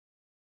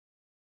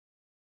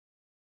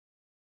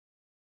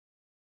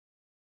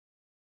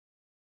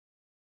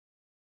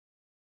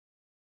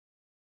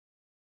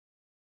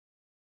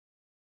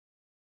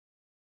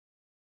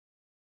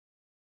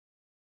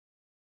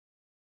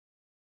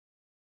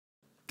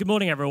Good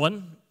morning,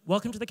 everyone.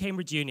 Welcome to the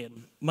Cambridge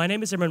Union. My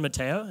name is Imran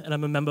Mateo, and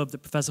I'm a member of the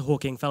Professor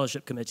Hawking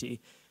Fellowship Committee.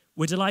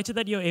 We're delighted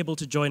that you're able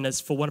to join us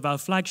for one of our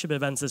flagship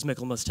events this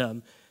Michaelmas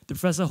term, the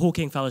Professor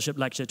Hawking Fellowship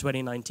Lecture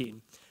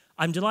 2019.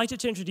 I'm delighted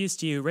to introduce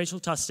to you Rachel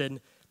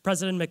Tustin,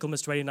 President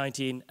Michaelmas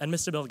 2019, and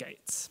Mr. Bill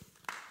Gates.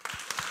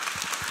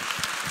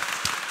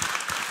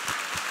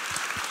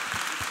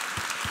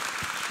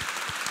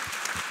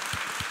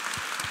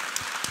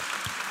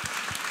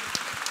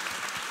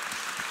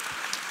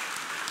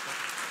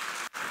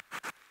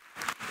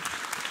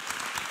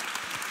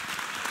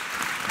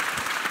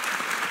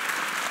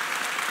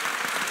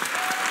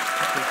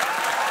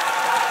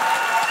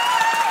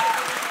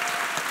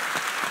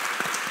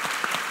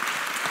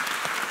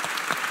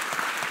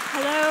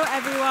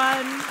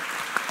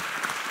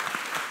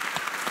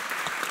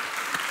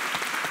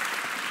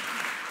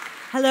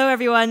 Hello,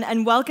 everyone,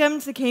 and welcome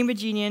to the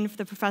Cambridge Union for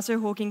the Professor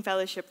Hawking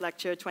Fellowship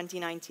Lecture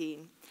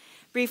 2019.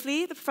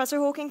 Briefly, the Professor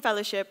Hawking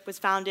Fellowship was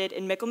founded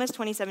in Michaelmas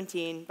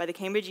 2017 by the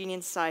Cambridge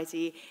Union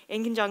Society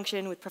in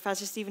conjunction with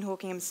Professor Stephen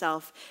Hawking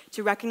himself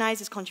to recognize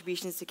his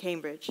contributions to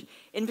Cambridge,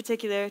 in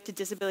particular to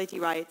disability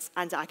rights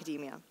and to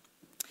academia.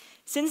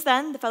 Since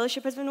then, the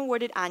fellowship has been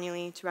awarded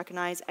annually to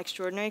recognize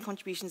extraordinary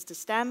contributions to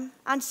STEM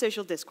and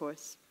social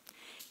discourse.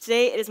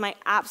 Today, it is my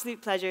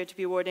absolute pleasure to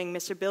be awarding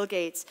Mr. Bill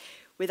Gates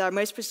with our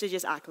most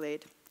prestigious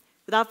accolade.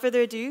 Without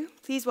further ado,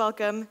 please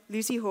welcome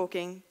Lucy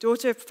Hawking,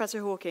 daughter of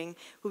Professor Hawking,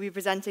 who will be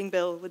presenting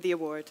Bill with the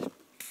award.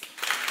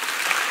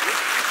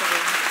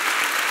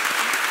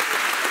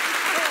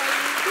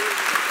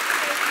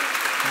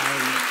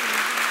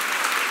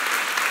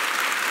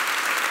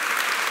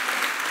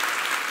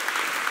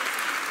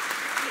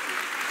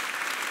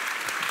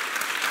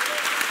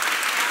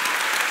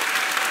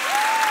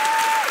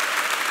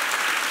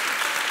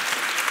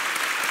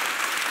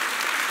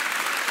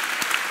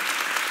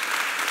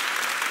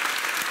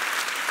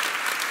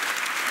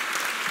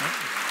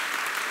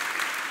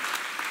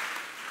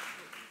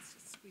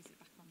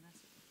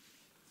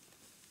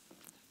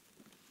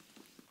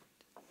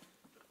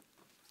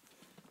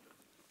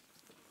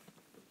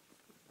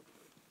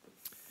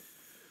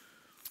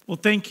 Well,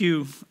 thank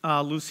you,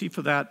 Lucy,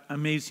 for that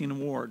amazing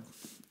award.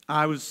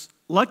 I was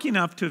lucky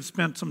enough to have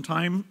spent some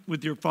time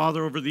with your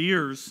father over the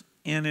years,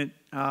 and it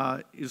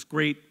is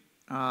great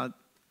that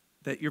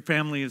your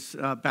family is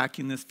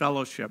backing this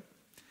fellowship.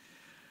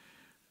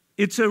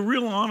 It's a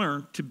real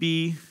honor to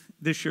be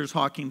this year's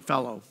Hawking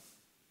Fellow.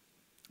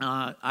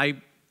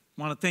 I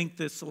want to thank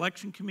the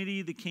selection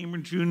committee, the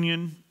Cambridge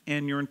Union,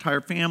 and your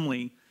entire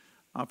family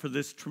for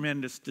this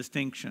tremendous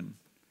distinction.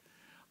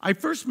 I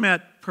first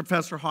met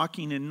Professor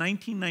Hawking in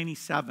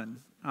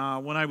 1997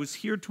 when I was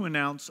here to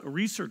announce a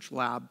research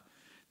lab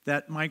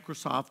that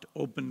Microsoft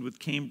opened with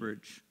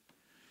Cambridge.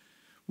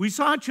 We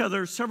saw each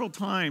other several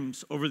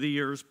times over the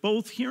years,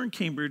 both here in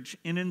Cambridge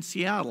and in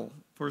Seattle,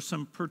 for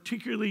some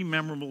particularly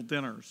memorable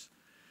dinners.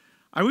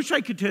 I wish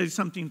I could tell you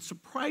something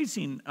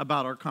surprising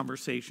about our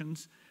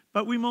conversations,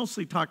 but we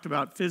mostly talked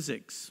about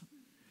physics.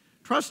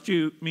 Trust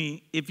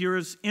me, if you're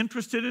as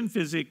interested in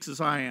physics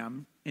as I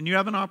am, and you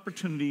have an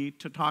opportunity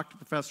to talk to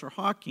Professor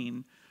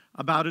Hawking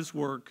about his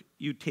work,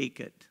 you take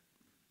it.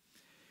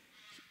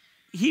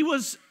 He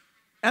was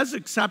as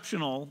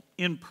exceptional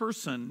in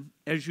person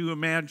as you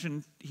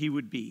imagined he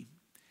would be.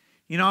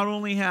 He not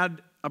only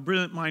had a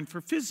brilliant mind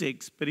for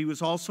physics, but he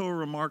was also a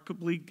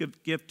remarkably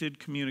gifted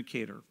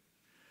communicator.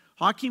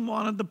 Hawking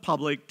wanted the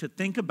public to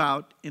think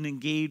about and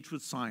engage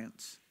with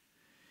science.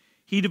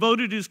 He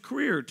devoted his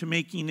career to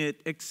making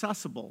it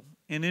accessible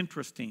and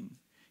interesting.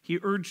 He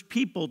urged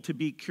people to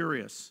be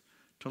curious,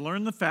 to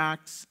learn the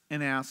facts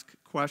and ask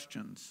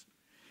questions.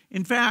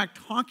 In fact,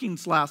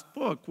 Hawking's last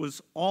book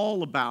was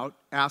all about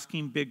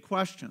asking big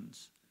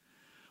questions.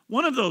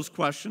 One of those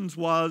questions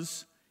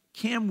was,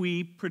 can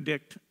we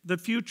predict the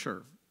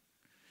future?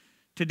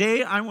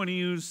 Today, I want to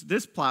use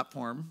this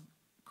platform,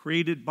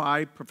 created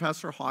by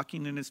Professor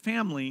Hawking and his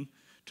family,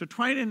 to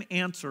try and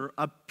answer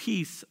a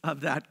piece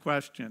of that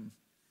question.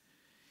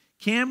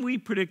 Can we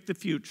predict the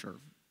future?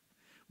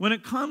 When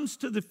it comes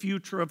to the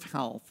future of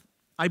health,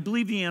 I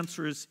believe the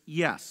answer is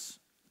yes,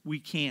 we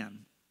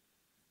can.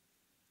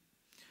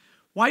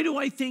 Why do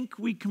I think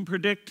we can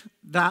predict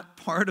that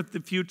part of the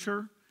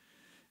future?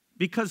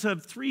 Because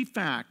of three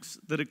facts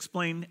that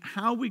explain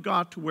how we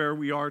got to where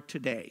we are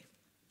today.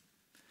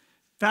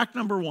 Fact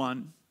number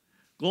one,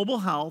 global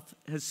health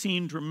has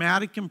seen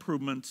dramatic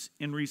improvements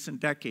in recent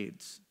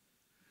decades.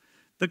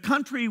 The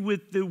country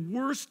with the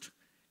worst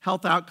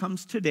health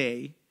outcomes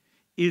today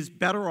is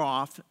better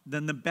off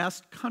than the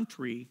best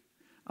country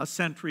a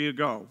century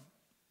ago.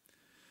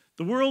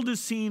 The world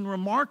has seen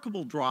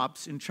remarkable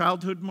drops in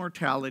childhood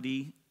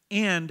mortality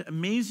and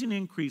amazing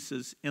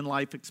increases in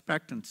life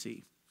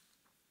expectancy.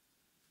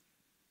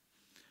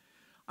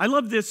 I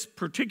love this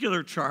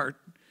particular chart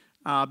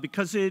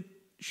because it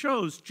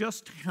shows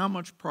just how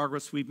much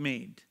progress we've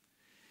made.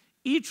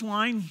 Each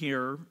line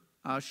here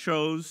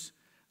shows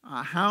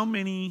how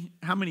many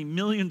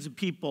millions of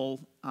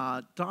people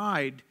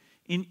died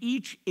in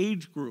each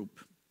age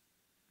group.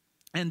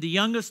 And the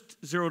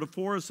youngest, 0 to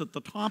 4, is at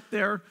the top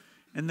there,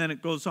 and then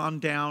it goes on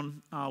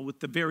down with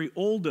the very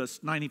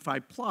oldest,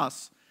 95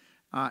 plus,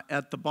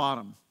 at the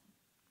bottom.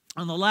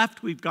 On the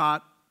left, we've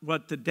got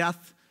what the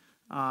death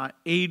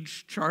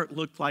age chart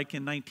looked like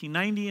in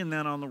 1990, and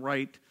then on the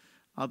right,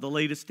 the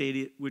latest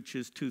data, which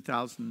is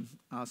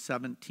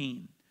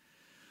 2017.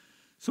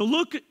 So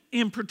look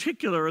in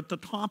particular at the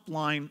top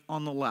line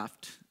on the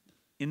left.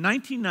 In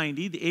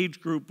 1990, the age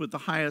group with the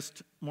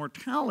highest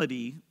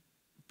mortality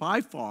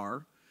by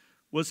far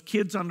was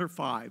kids under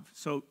 5.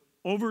 So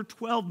over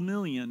 12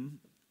 million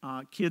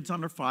kids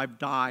under 5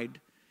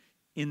 died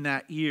in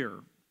that year.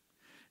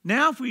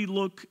 Now if we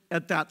look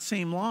at that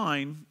same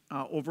line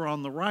over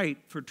on the right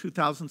for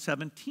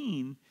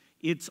 2017,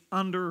 it's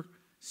under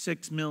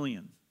 6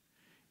 million.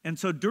 And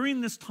so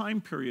during this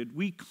time period,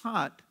 we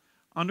cut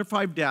under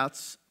 5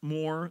 deaths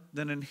more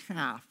than in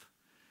half.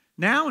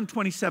 Now in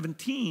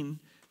 2017,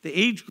 the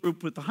age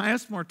group with the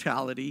highest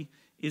mortality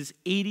is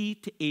 80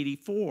 to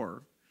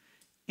 84.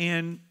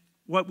 And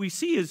what we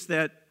see is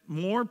that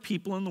more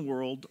people in the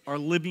world are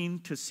living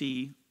to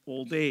see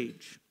old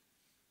age.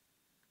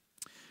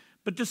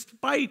 But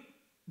despite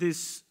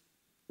this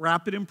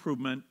rapid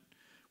improvement,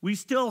 we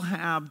still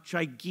have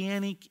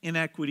gigantic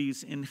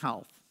inequities in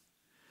health.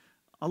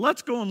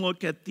 Let's go and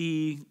look at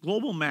the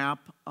global map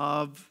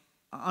of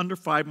under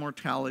 5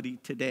 mortality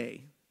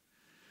today.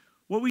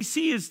 What we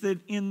see is that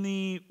in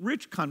the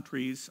rich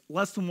countries,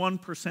 less than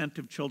 1%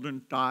 of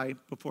children die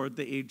before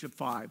the age of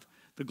 5.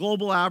 The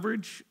global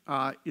average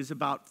is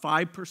about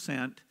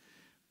 5%,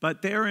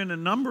 but there in a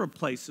number of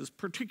places,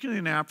 particularly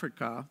in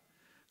Africa,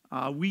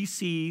 we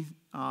see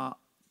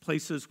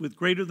places with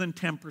greater than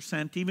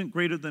 10%, even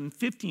greater than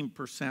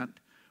 15%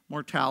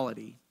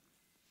 mortality.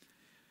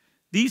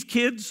 These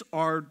kids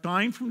are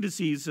dying from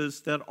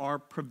diseases that are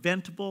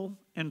preventable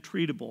and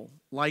treatable,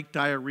 like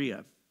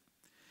diarrhea.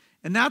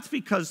 And that's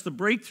because the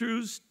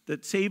breakthroughs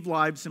that save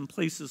lives in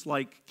places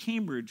like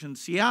Cambridge and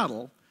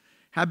Seattle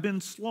have been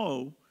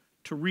slow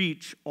to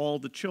reach all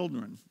the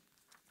children.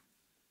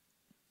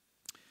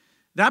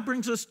 That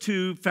brings us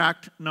to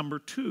fact number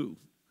 2.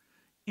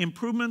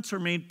 Improvements are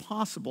made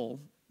possible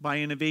by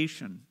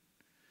innovation.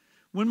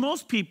 When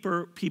most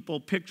people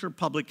picture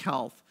public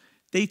health,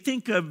 they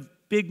think of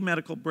big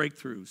medical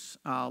breakthroughs,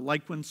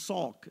 like when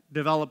Salk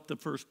developed the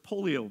first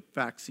polio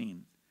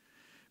vaccine.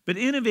 But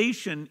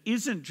innovation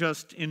isn't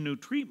just in new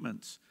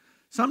treatments.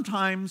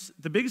 Sometimes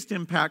the biggest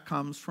impact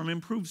comes from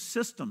improved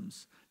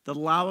systems that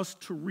allow us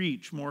to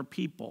reach more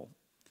people.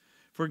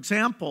 For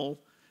example,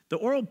 the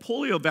oral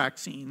polio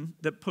vaccine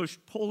that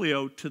pushed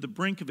polio to the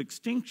brink of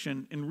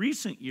extinction in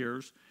recent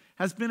years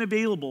has been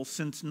available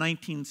since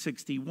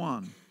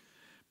 1961.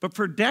 But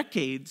for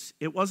decades,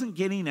 it wasn't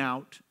getting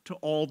out to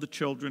all the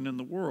children in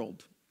the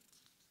world.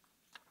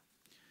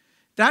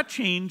 That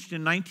changed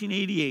in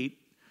 1988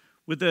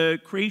 with the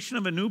creation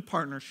of a new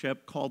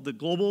partnership called the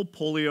Global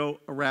Polio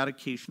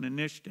Eradication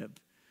Initiative.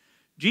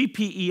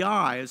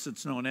 GPEI, as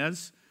it's known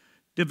as,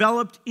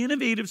 developed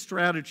innovative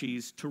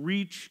strategies to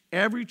reach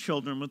every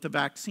child with the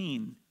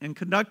vaccine and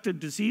conducted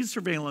disease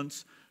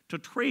surveillance to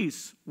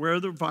trace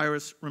where the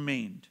virus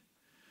remained.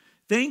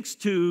 Thanks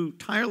to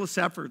tireless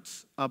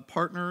efforts of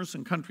partners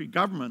and country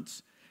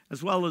governments,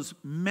 as well as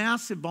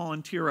massive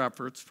volunteer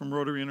efforts from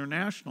Rotary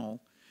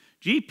International,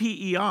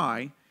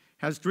 GPEI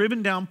has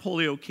driven down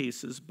polio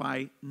cases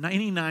by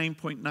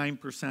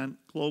 99.9%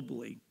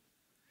 globally.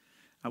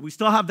 We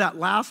still have that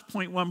last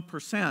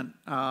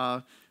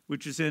 0.1%,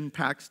 which is in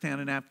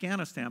Pakistan and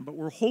Afghanistan, but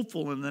we're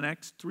hopeful in the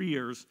next 3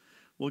 years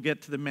we'll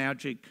get to the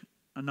magic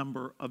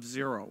number of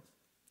 0.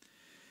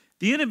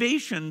 The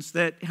innovations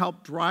that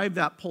help drive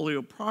that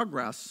polio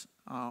progress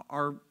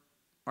are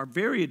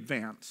very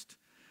advanced.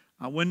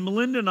 When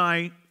Melinda and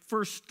I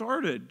first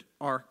started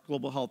our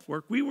global health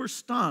work, we were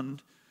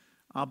stunned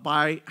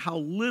by how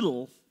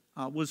little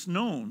was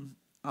known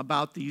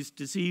about these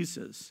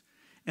diseases,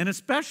 and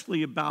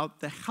especially about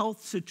the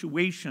health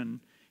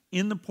situation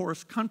in the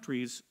poorest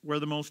countries where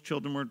the most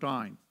children were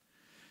dying.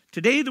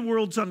 Today, the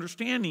world's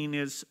understanding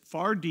is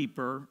far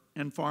deeper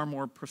and far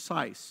more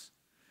precise.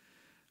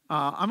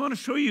 I'm going to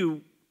show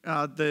you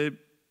the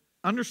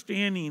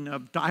understanding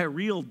of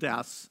diarrheal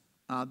deaths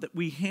that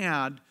we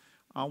had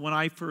when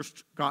I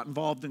first got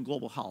involved in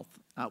global health.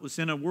 It was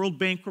in a World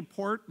Bank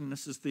report, and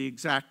this is the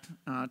exact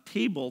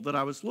table that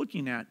I was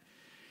looking at.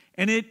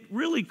 And it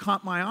really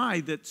caught my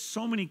eye that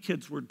so many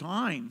kids were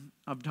dying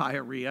of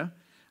diarrhea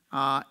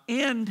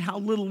and how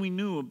little we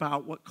knew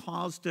about what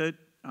caused it,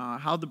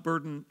 how the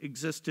burden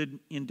existed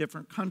in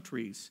different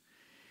countries.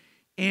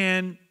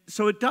 And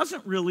so it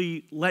doesn't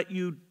really let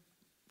you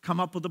come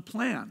up with a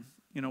plan.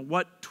 You know,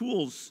 what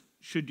tools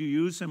should you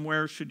use and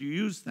where should you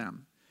use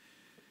them?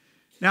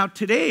 Now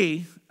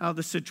today,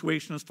 the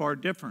situation is far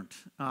different.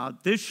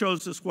 This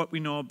shows us what we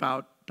know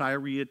about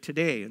diarrhea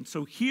today. And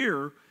so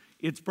here,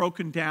 it's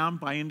broken down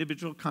by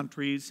individual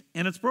countries,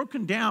 and it's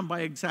broken down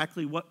by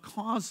exactly what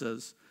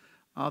causes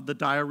the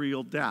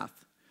diarrheal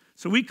death.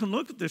 So we can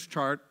look at this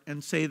chart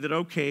and say that,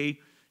 okay,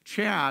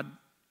 Chad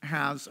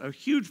has a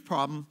huge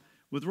problem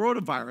with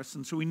rotavirus,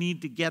 and so we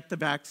need to get the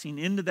vaccine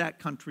into that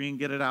country and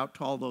get it out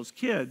to all those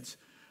kids.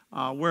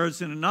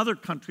 whereas in another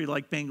country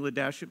like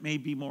Bangladesh, it may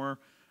be more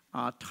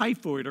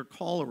typhoid or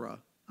cholera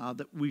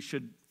that we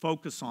should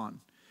focus on.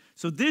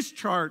 So this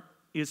chart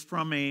is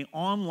from an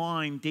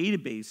online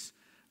database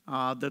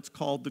that's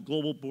called the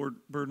Global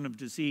Burden of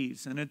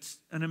Disease. And it's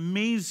an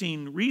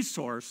amazing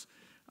resource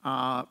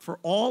for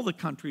all the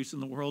countries in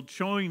the world,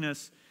 showing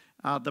us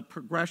the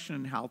progression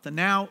in health. And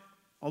now,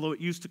 although it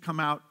used to come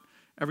out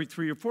every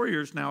 3 or 4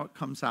 years, now it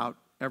comes out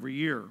every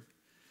year.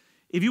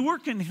 If you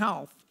work in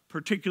health,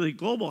 particularly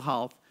global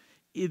health,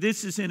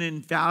 this is an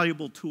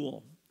invaluable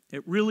tool.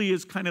 It really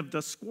is kind of the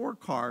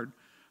scorecard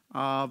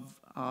of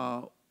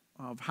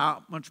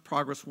how much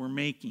progress we're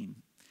making.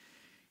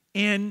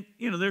 And,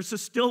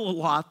 there's still a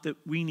lot that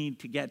we need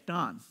to get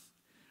done.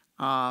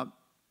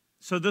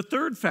 So the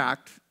third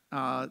fact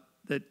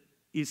that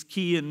is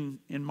key in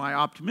my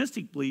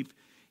optimistic belief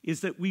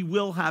is that we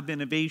will have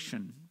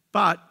innovation.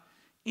 But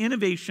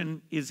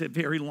innovation is a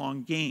very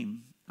long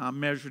game,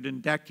 measured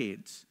in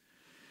decades.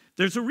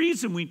 There's a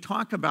reason we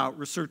talk about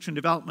research and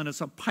development as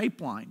a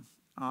pipeline.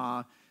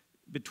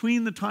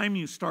 Between the time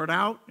you start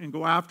out and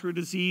go after a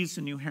disease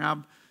and you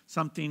have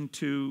something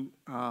to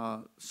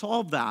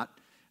solve that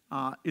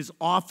is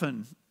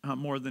often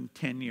more than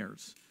 10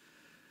 years.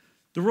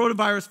 The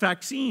rotavirus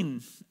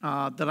vaccine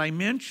that I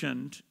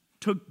mentioned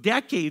took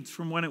decades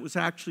from when it was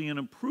actually an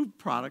approved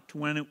product to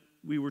when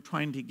we were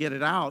trying to get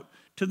it out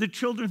to the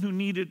children who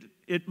needed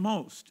it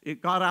most.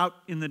 It got out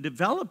in the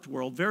developed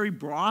world very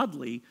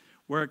broadly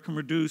where it can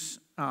reduce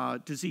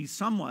disease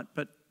somewhat,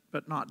 but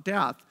not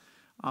death.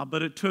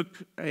 But it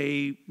took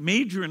a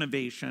major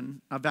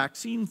innovation, a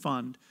vaccine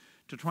fund,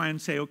 to try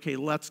and say, okay,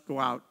 let's go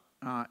out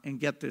and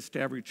get this to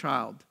every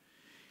child.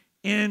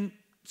 And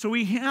so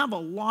we have a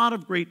lot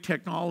of great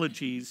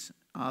technologies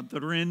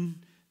that are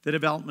in the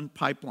development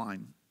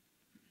pipeline.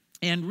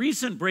 And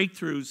recent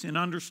breakthroughs in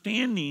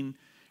understanding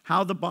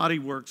how the body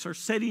works are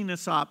setting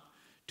us up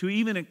to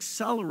even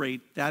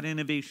accelerate that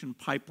innovation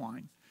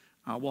pipeline.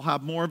 We'll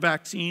have more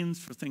vaccines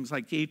for things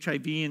like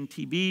HIV and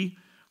TB.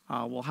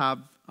 We'll have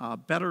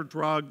better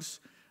drugs.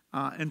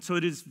 And so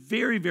it is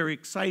very, very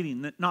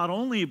exciting that not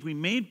only have we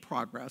made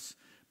progress,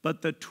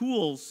 but the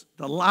tools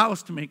that allow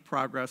us to make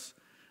progress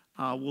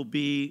will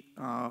be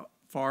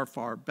far,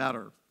 far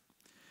better.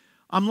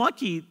 I'm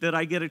lucky that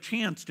I get a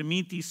chance to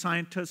meet these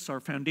scientists. Our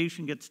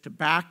foundation gets to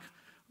back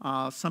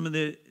some of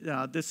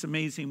this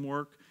amazing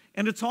work.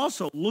 And it's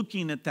also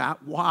looking at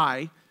that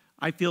why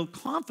I feel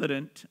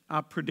confident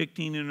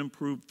predicting an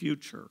improved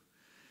future.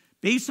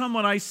 Based on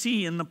what I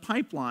see in the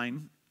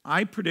pipeline,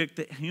 I predict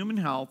that human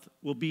health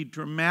will be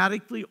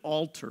dramatically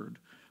altered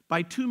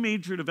by two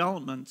major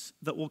developments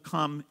that will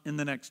come in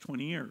the next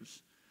 20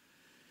 years.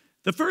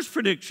 The first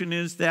prediction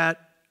is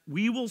that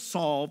we will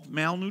solve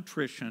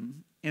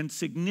malnutrition and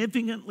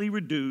significantly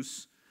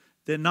reduce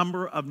the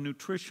number of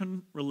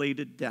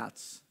nutrition-related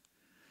deaths.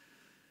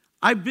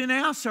 I've been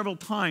asked several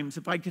times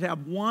if I could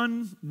have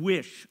one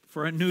wish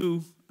for a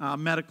new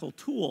medical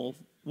tool,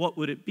 what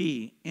would it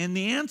be? And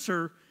the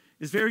answer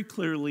is very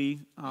clearly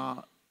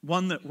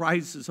one that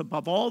rises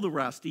above all the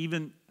rest,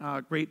 even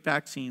great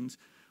vaccines,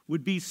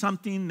 would be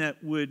something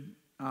that would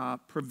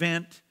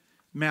prevent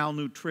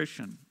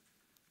malnutrition.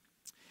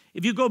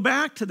 If you go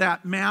back to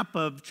that map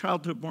of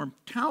childhood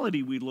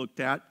mortality we looked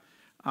at,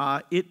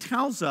 it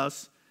tells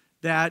us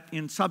that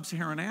in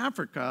sub-Saharan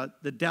Africa,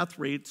 the death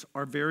rates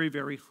are very,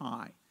 very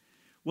high.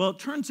 Well, it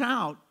turns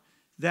out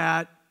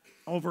that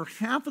over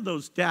half of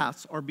those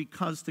deaths are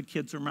because the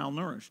kids are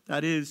malnourished.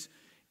 That is,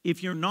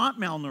 if you're not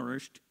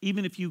malnourished,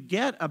 even if you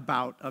get a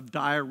bout of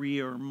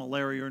diarrhea or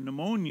malaria or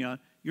pneumonia,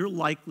 you're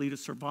likely to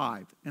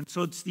survive. And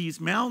so it's these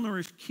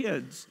malnourished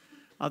kids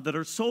that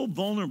are so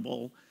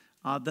vulnerable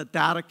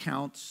that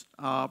accounts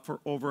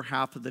for over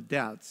half of the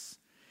deaths.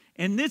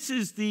 And this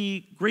is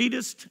the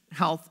greatest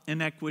health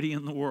inequity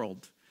in the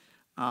world.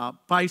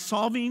 By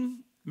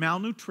solving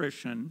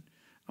malnutrition,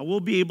 we'll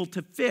be able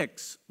to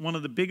fix one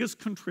of the biggest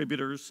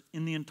contributors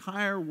in the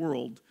entire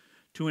world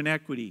to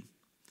inequity.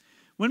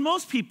 When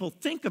most people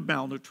think of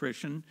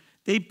malnutrition,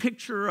 they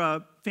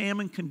picture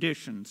famine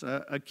conditions,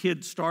 a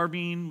kid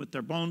starving with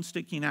their bones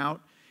sticking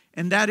out,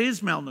 and that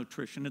is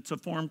malnutrition. It's a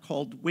form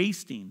called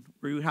wasting,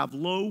 where you have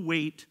low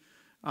weight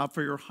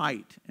for your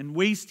height. And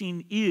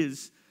wasting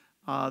is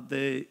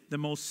the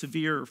most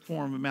severe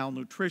form of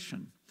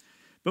malnutrition.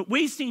 But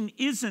wasting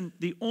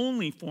isn't the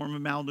only form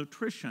of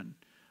malnutrition.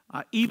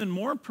 Even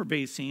more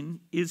pervasive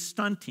is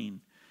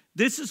stunting.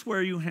 This is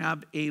where you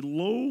have a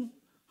low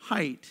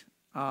height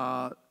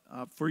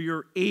for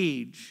your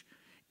age,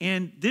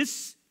 and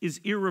this is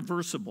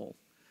irreversible.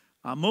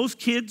 Most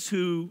kids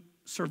who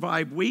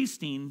survive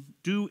wasting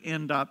do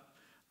end up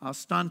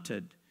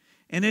stunted.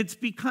 And it's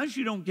because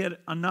you don't get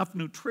enough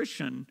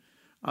nutrition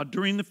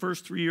during the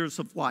first 3 years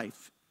of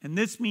life. And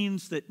this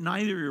means that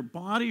neither your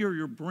body or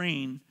your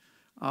brain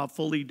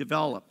fully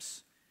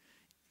develops.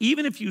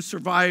 Even if you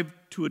survive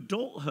to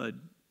adulthood,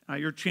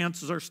 your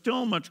chances are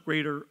still much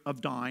greater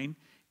of dying,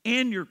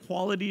 and your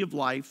quality of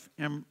life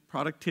and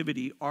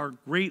productivity are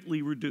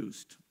greatly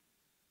reduced.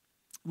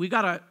 We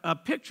got a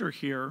picture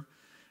here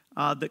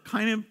that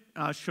kind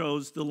of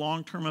shows the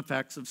long-term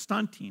effects of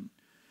stunting.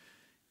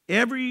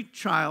 Every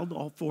child,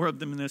 all 4 of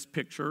them in this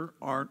picture,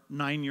 are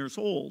 9 years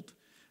old,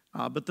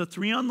 but the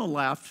 3 on the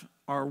left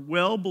are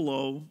well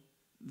below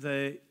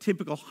the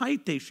typical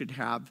height they should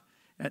have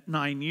at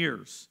 9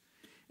 years.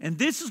 And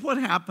this is what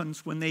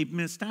happens when they've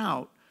missed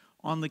out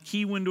on the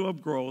key window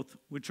of growth,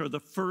 which are the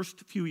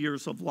first few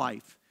years of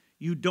life.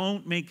 You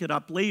don't make it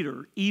up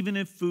later, even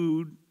if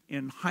food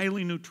and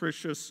highly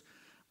nutritious,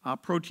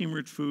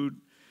 protein-rich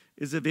food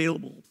is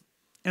available.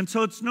 And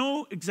so it's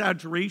no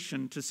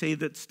exaggeration to say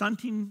that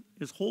stunting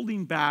is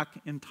holding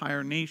back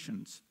entire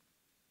nations.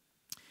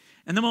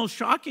 And the most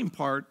shocking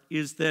part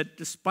is that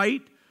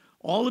despite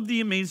all of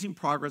the amazing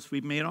progress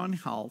we've made on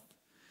health,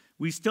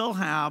 we still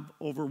have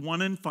over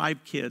 1 in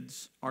 5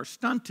 kids are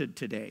stunted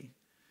today.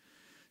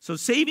 So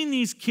saving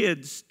these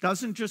kids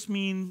doesn't just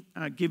mean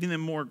giving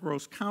them more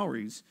gross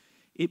calories.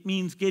 It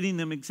means getting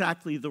them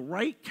exactly the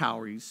right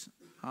calories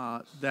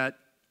that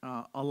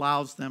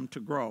allows them to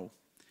grow.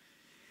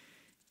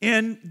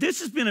 And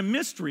this has been a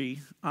mystery,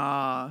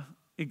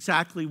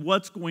 exactly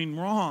what's going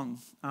wrong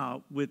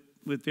with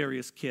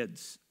various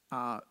kids.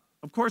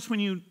 Of course, when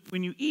you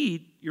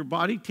eat, your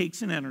body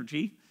takes in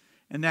energy,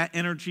 and that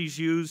energy is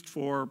used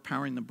for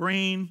powering the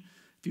brain,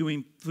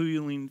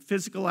 fueling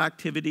physical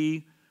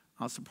activity,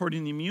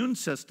 supporting the immune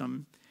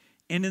system.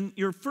 And in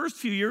your first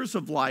few years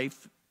of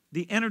life,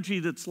 the energy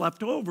that's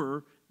left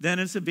over then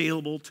is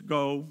available to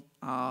go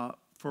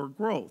for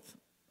growth,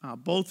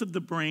 both of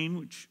the brain,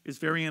 which is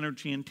very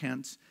energy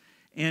intense,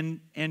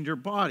 and your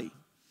body.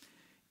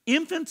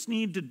 Infants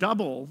need to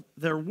double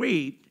their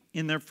weight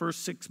in their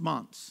first 6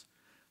 months.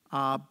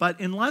 But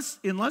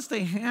unless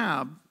they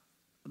have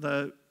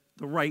the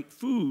right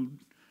food,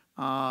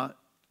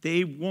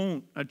 they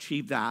won't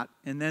achieve that,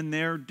 and then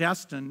they're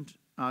destined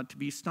to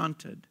be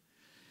stunted.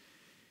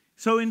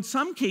 So in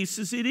some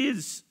cases, it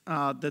is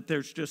that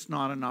there's just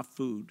not enough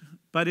food.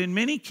 But in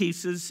many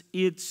cases,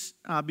 it's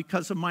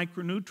because of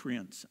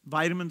micronutrients,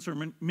 vitamins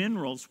or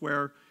minerals,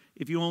 where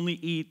if you only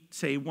eat,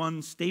 say,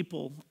 one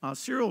staple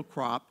cereal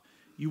crop,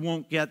 you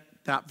won't get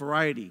that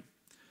variety.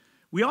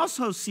 We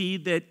also see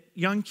that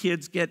young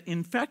kids get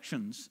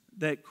infections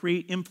that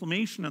create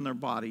inflammation in their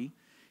body,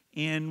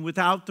 and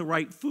without the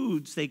right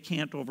foods, they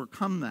can't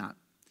overcome that.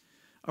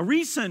 A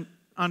recent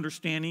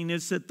understanding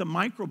is that the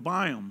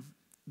microbiome,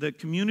 the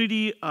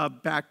community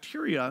of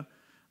bacteria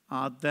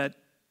that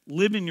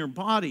live in your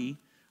body,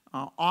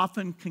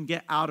 often can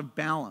get out of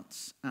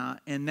balance,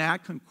 and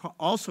that can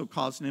also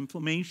cause an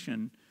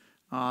inflammation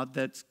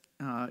that's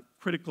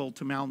critical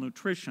to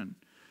malnutrition.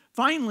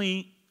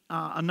 Finally,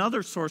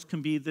 another source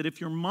can be that if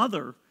your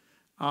mother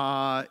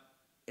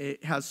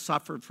has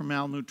suffered from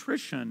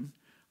malnutrition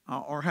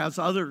or has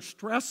other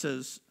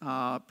stresses,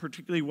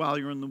 particularly while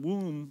you're in the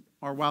womb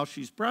or while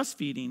she's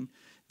breastfeeding,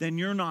 then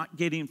you're not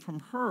getting from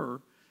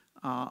her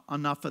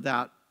enough of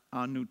that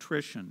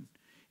nutrition.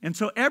 And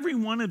so every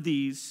one of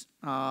these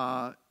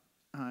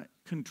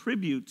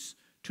contributes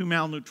to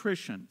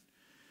malnutrition.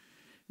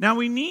 Now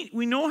we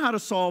know how to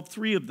solve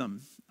 3 of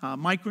them.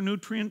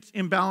 Micronutrient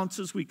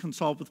imbalances we can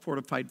solve with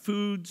fortified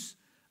foods.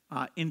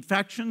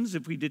 Infections,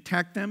 if we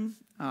detect them,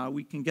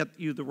 we can get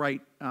you the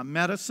right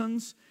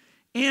medicines.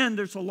 And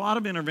there's a lot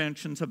of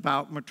interventions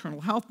about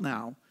maternal health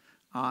now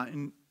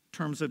in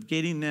terms of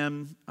getting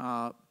them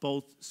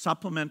both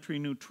supplementary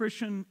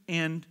nutrition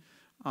and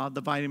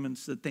the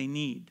vitamins that they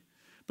need.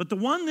 But the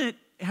one that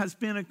has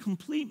been a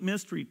complete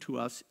mystery to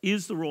us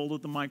is the role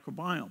of the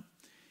microbiome.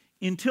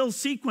 Until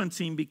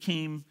sequencing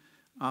became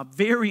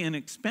very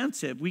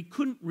inexpensive, we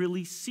couldn't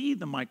really see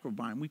the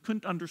microbiome. We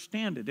couldn't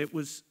understand it. It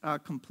was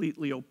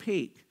completely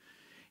opaque.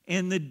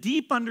 And the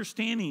deep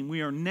understanding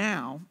we are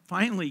now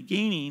finally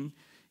gaining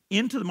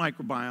into the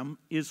microbiome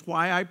is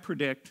why I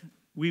predict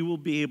we will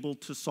be able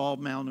to solve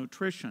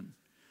malnutrition.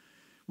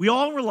 We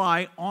all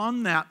rely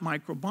on that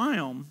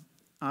microbiome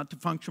to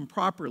function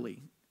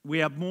properly. We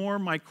have more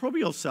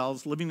microbial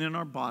cells living in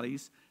our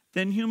bodies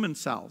than human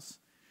cells.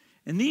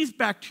 And these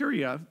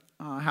bacteria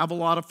have a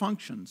lot of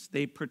functions.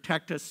 They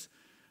protect us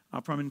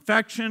from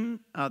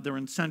infection. They're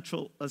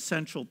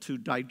essential to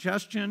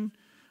digestion.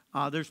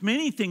 There's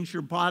many things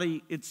your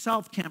body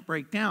itself can't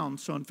break down.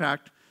 So in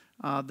fact,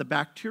 the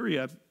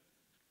bacteria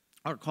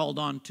are called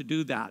on to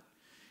do that.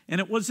 And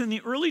it was in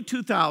the early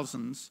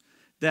 2000s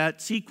that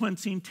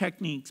sequencing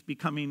techniques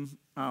becoming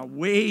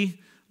way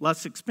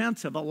less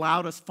expensive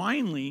allowed us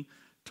finally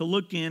to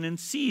look in and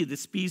see the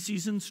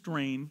species and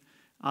strain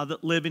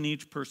that live in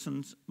each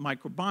person's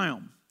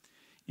microbiome.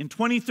 In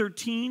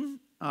 2013,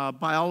 a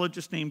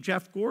biologist named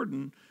Jeff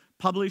Gordon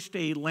published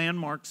a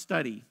landmark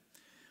study.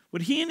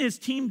 What he and his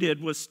team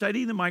did was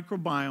study the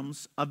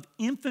microbiomes of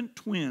infant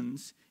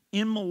twins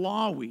in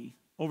Malawi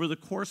over the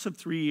course of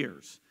 3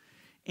 years.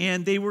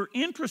 And they were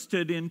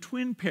interested in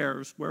twin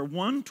pairs where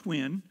one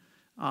twin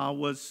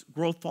was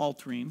growth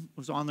faltering,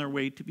 was on their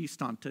way to be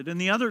stunted, and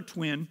the other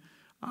twin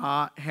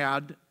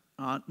had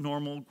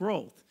normal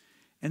growth.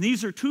 And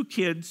these are 2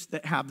 kids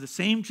that have the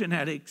same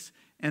genetics,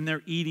 and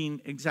they're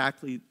eating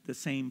exactly the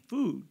same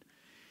food.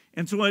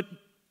 And so what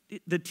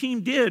the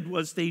team did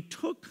was they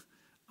took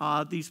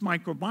these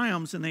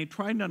microbiomes, and they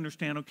tried to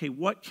understand, okay,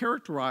 what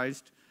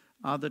characterized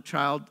the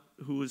child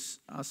who was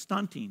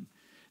stunting.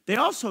 They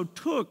also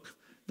took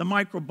the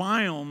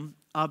microbiome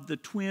of the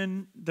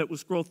twin that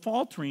was growth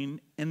faltering,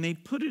 and they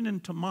put it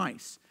into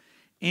mice.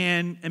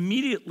 And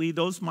immediately,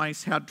 those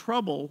mice had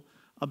trouble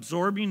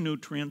absorbing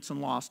nutrients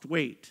and lost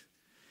weight.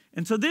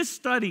 And so this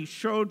study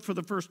showed for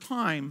the first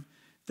time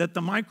that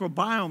the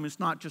microbiome is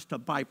not just a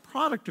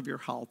byproduct of your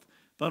health,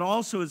 but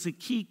also is a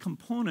key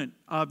component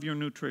of your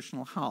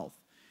nutritional health.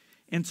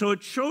 And so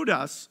it showed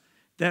us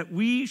that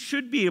we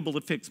should be able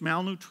to fix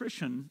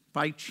malnutrition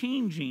by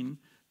changing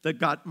the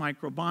gut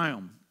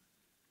microbiome.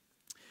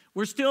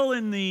 We're still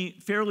in the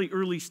fairly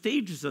early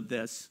stages of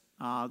this.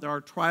 There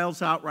are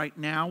trials out right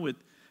now with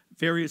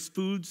various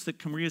foods that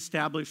can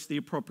reestablish the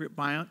appropriate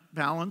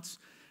balance,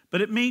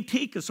 but it may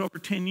take us over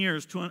 10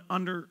 years to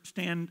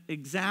understand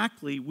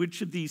exactly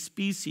which of these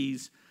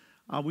species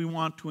we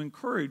want to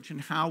encourage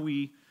and how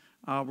we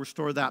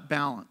restore that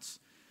balance.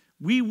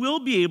 We will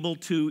be able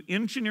to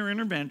engineer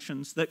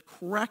interventions that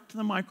correct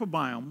the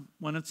microbiome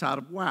when it's out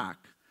of whack.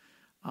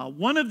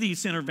 One of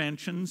these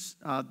interventions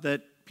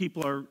that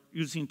people are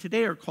using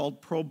today are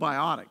called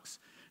probiotics.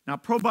 Now,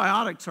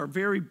 probiotics are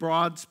very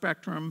broad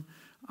spectrum.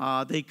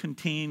 They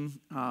contain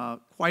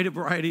quite a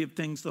variety of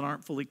things that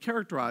aren't fully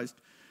characterized.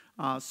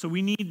 So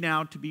we need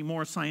now to be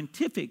more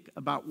scientific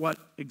about what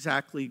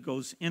exactly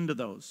goes into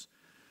those.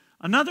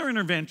 Another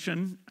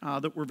intervention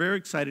that we're very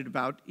excited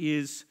about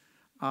is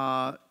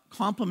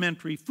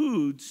complementary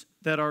foods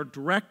that are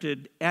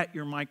directed at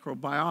your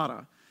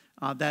microbiota.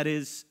 That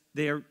is,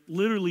 they're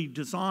literally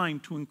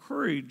designed to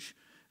encourage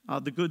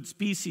the good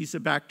species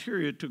of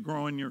bacteria to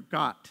grow in your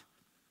gut.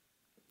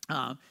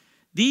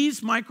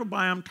 These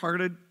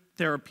microbiome-targeted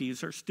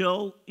therapies are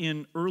still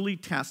in early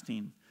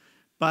testing,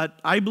 but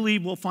I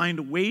believe we'll find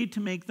a way to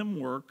make them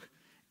work,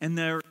 and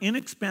they're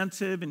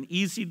inexpensive and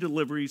easy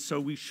delivery, so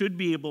we should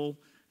be able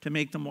to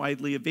make them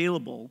widely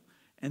available,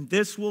 and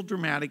this will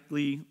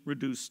dramatically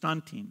reduce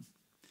stunting.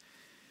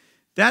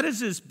 That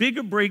is as big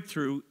a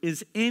breakthrough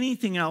as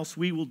anything else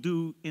we will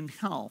do in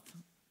health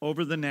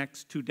over the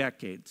next 2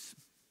 decades.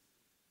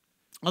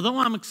 Although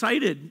I'm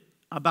excited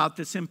about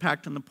this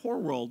impact in the poor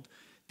world,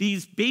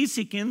 these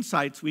basic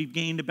insights we've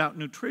gained about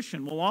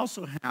nutrition will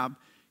also have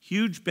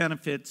huge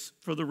benefits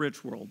for the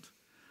rich world.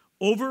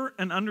 Over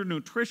and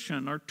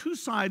undernutrition are two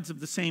sides of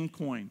the same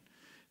coin.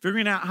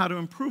 Figuring out how to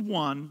improve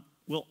one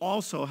will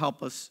also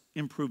help us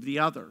improve the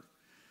other.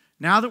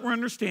 Now that we're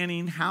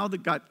understanding how the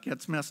gut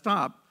gets messed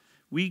up,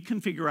 we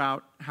can figure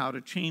out how to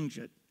change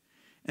it.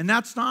 And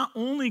that's not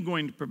only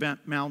going to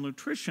prevent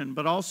malnutrition,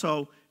 but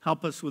also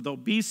help us with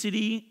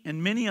obesity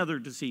and many other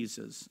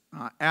diseases.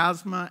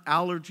 Asthma,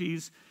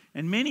 allergies,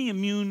 and many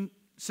immune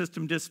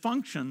system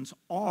dysfunctions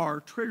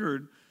are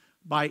triggered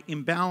by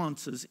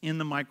imbalances in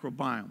the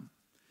microbiome.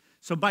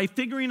 So by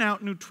figuring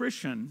out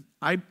nutrition,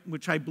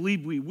 which I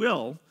believe we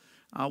will,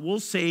 we'll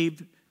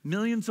save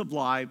millions of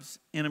lives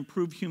and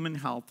improve human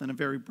health in a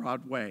very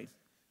broad way.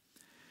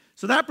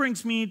 So that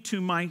brings me to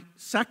my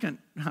second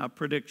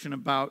prediction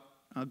about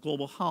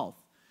global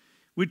health,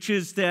 which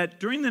is that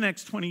during the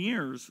next 20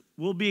 years,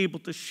 we'll be able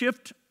to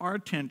shift our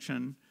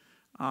attention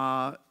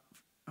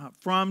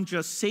from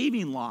just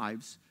saving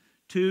lives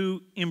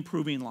to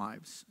improving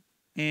lives.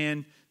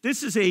 And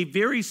this is a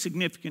very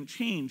significant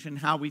change in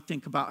how we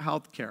think about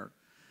healthcare.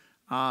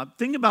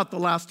 Think about the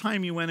last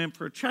time you went in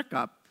for a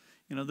checkup.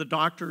 You know, the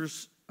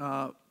doctors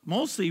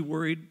mostly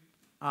worried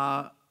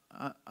about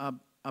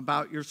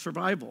your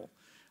survival.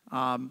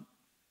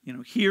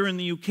 Here in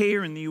the UK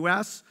or in the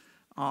US,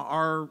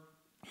 our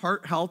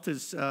heart health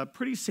is a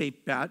pretty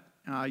safe bet.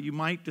 You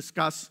might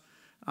discuss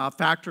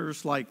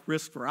factors like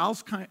risk for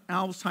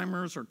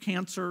Alzheimer's or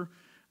cancer,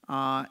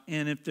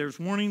 and if there's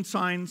warning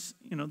signs,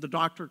 the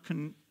doctor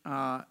can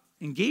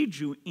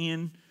engage you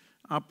in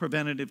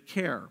preventative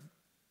care.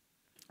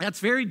 That's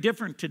very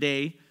different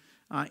today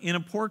in a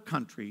poor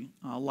country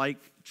like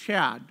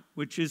Chad,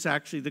 which is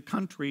actually the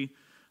country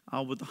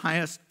with the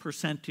highest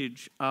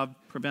percentage of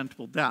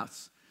preventable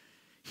deaths.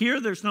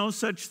 Here, there's no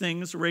such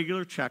thing as a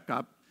regular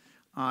checkup.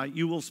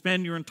 You will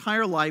spend your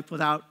entire life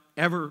without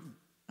ever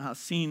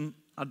seeing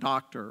a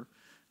doctor.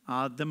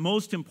 The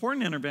most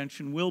important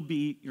intervention will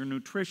be your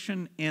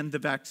nutrition and the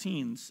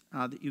vaccines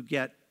that you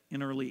get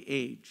in early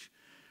age.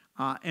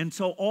 And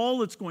so all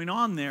that's going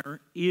on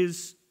there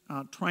is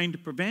trying to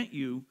prevent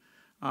you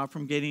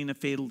from getting a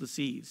fatal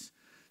disease.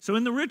 So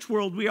in the rich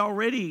world, we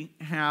already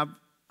have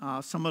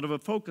somewhat of a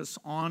focus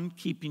on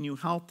keeping you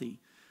healthy.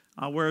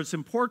 Whereas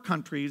in poor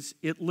countries,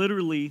 it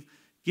literally,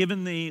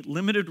 given the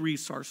limited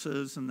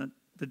resources and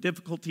the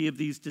difficulty of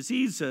these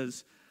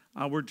diseases,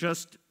 we're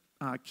just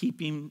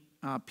keeping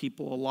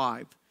people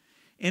alive.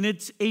 And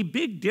it's a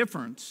big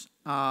difference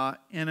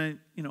and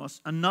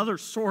another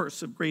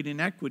source of great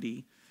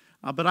inequity.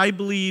 But I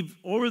believe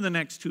over the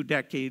next 2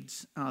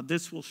 decades,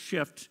 this will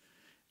shift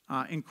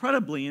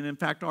incredibly. And in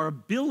fact, our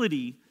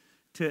ability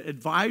to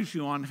advise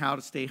you on how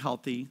to stay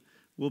healthy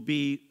will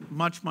be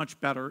much, much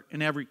better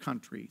in every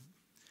country.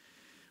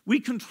 We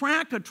can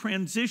track a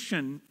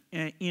transition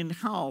in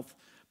health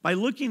by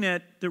looking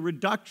at the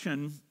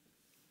reduction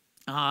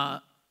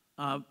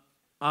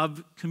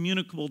of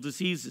communicable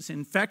diseases,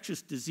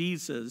 infectious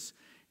diseases,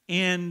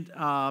 and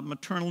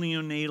maternal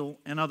neonatal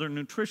and other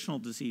nutritional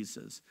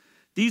diseases.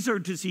 These are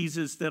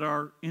diseases that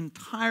are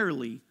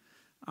entirely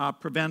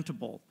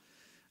preventable.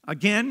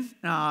 Again,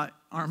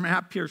 our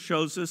map here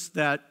shows us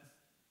that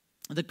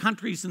the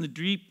countries in the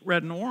deep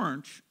red and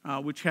orange,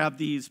 which have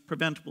these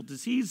preventable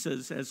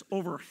diseases, as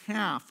over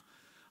half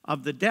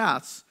of the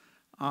deaths,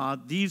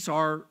 these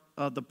are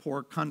the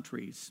poor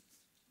countries.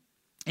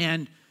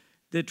 And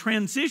the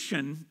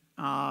transition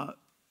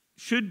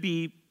should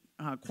be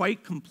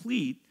quite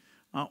complete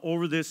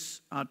over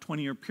this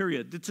 20-year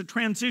period. It's a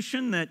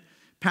transition that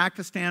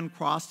Pakistan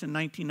crossed in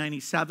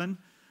 1997.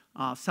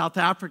 South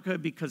Africa,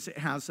 because it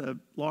has a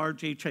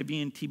large HIV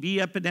and TB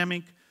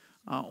epidemic,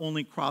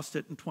 only crossed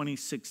it in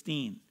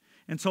 2016.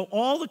 And so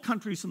all the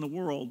countries in the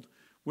world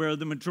where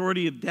the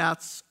majority of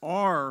deaths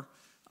are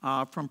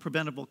from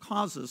preventable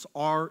causes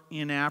are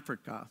in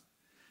Africa.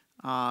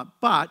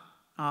 But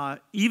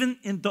even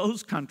in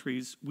those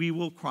countries, we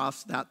will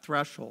cross that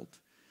threshold.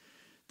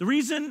 The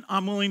reason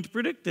I'm willing to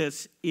predict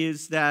this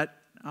is that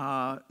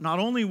not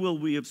only will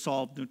we have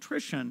solved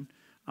nutrition,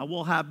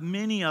 we'll have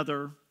many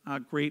other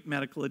great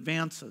medical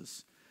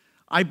advances.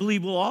 I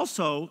believe we'll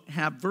also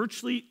have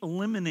virtually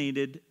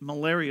eliminated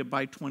malaria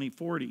by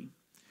 2040.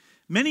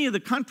 Many of the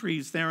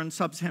countries there in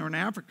sub-Saharan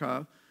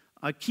Africa,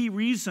 a key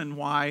reason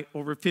why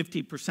over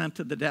 50%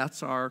 of the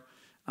deaths are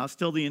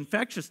still the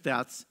infectious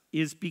deaths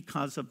is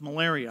because of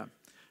malaria.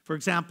 For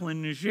example,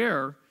 in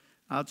Niger,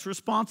 it's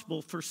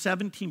responsible for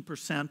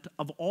 17%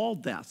 of all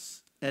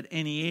deaths at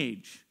any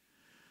age.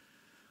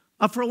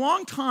 For a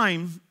long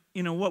time,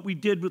 what we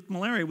did with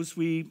malaria was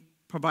we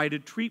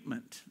provided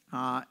treatment,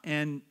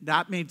 and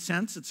that made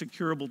sense. It's a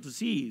curable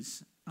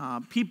disease.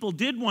 People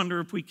did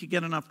wonder if we could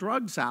get enough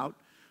drugs out,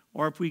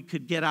 or if we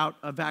could get out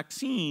a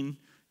vaccine,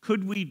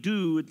 could we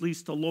do at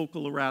least a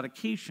local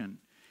eradication?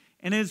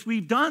 And as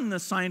we've done the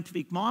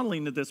scientific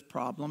modeling of this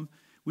problem,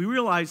 we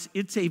realize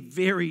it's a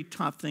very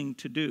tough thing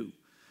to do.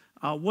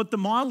 What the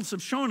models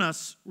have shown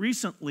us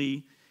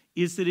recently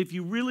is that if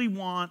you really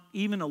want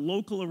even a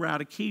local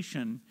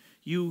eradication,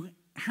 you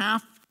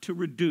have to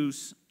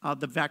reduce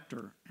the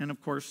vector. And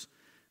of course,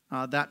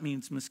 that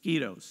means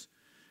mosquitoes.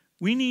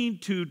 We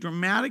need to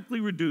dramatically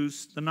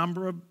reduce the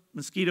number of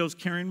mosquitoes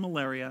carrying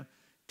malaria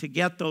to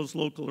get those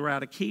local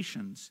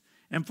eradications.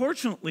 And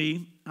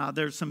fortunately,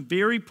 there's some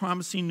very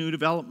promising new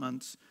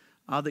developments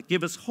that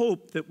give us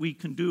hope that we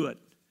can do it.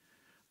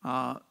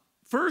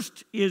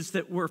 First is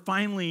that we're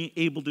finally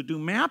able to do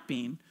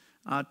mapping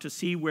to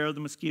see where the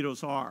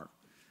mosquitoes are.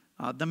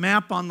 The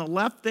map on the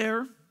left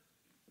there,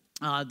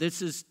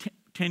 this is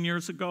 10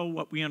 years ago,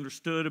 what we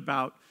understood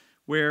about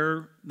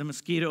where the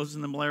mosquitoes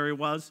and the malaria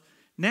was.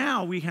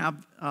 Now we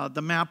have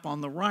the map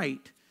on the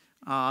right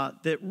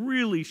that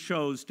really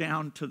shows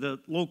down to the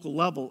local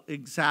level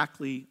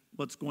exactly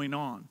what's going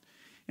on.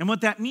 And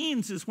what that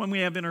means is when we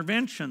have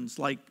interventions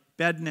like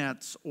bed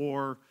nets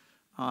or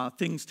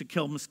things to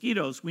kill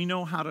mosquitoes, we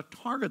know how to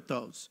target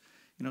those.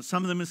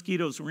 Some of the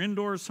mosquitoes are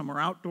indoors, some are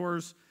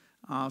outdoors,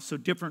 so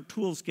different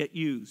tools get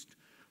used.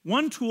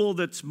 One tool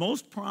that's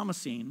most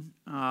promising,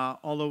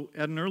 although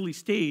at an early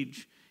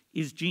stage,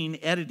 is gene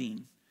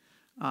editing.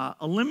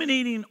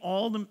 Eliminating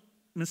all the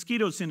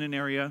mosquitoes in an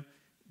area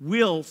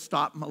will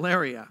stop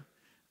malaria.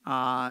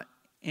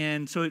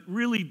 And so it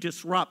really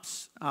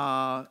disrupts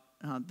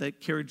the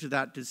carriage of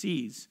that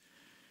disease.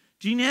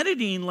 Gene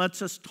editing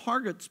lets us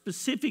target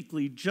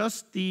specifically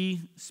just the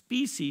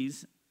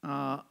species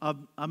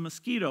of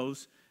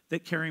mosquitoes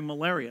that carry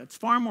malaria. It's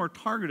far more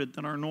targeted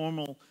than our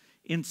normal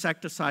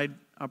insecticide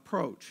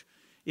approach.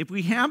 If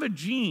we have a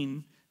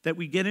gene that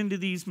we get into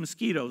these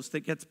mosquitoes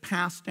that gets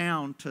passed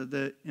down to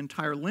the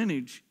entire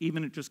lineage,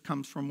 even if it just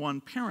comes from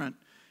one parent,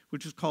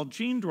 which is called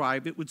gene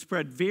drive, it would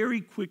spread very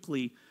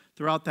quickly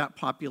throughout that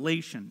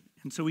population.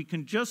 And so we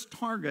can just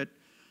target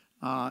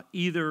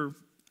either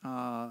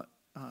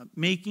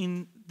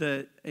making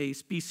a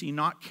species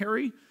not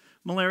carry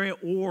malaria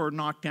or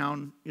knock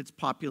down its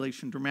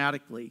population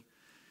dramatically.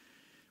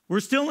 We're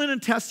still in a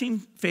testing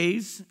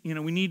phase.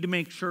 We need to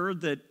make sure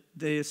that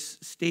this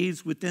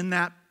stays within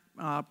that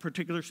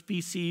particular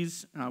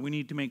species. We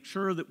need to make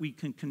sure that we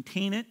can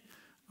contain it,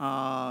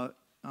 that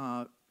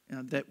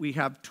we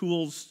have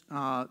tools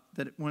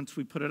that once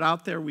we put it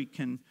out there, we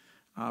can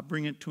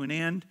bring it to an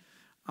end.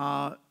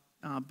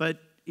 But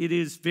it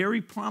is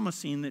very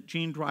promising that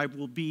gene drive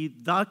will be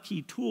the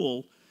key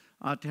tool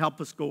to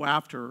help us go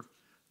after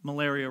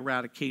malaria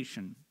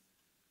eradication.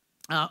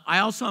 I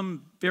also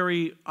am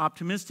very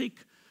optimistic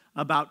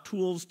about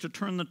tools to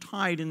turn the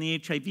tide in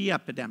the HIV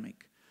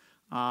epidemic.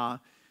 A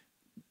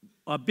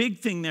big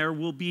thing there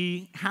will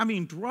be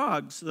having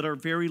drugs that are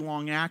very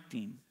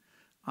long-acting.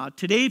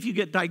 Today, if you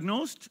get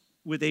diagnosed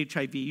with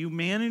HIV, you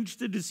manage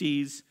the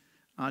disease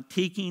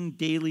taking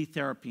daily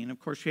therapy. And of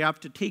course, you have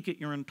to take it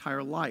your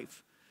entire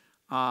life.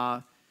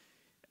 The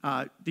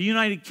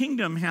United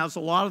Kingdom has a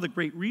lot of the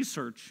great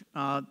research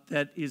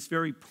that is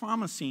very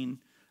promising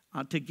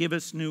to give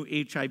us new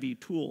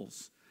HIV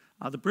tools.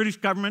 The British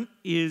government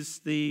is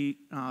the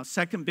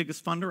second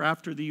biggest funder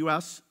after the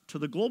US to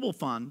the Global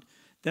Fund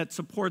that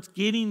supports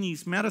getting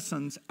these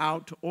medicines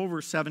out to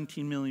over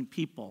 17 million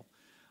people.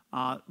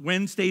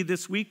 Wednesday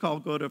this week, I'll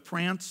go to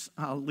France,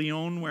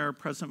 Lyon, where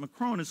President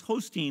Macron is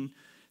hosting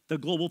the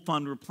Global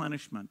Fund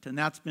replenishment. And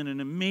that's been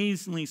an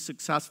amazingly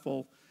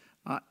successful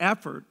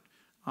effort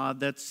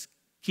that's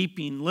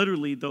keeping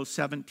literally those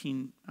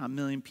 17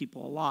 million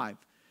people alive.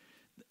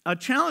 A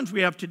challenge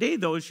we have today,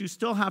 though, is you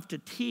still have to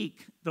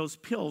take those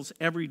pills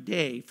every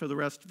day for the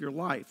rest of your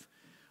life.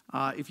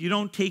 If you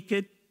don't take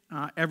it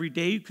every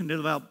day, you can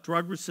develop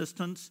drug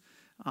resistance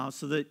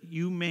so that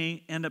you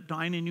may end up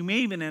dying, and you may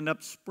even end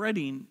up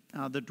spreading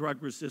the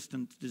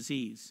drug-resistant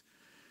disease.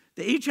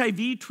 The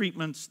HIV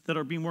treatments that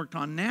are being worked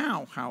on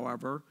now,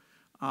 however,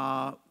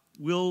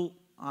 will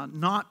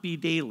not be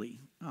daily.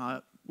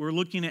 We're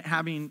looking at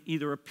having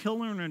either a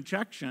pill or an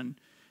injection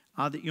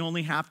that you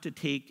only have to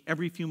take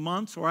every few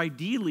months, or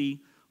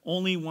ideally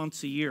only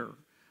once a year.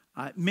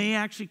 It may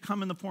actually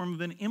come in the form of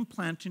an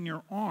implant in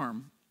your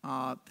arm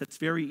that's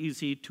very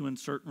easy to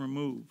insert and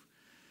remove.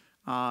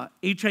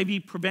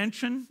 HIV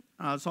prevention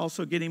is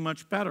also getting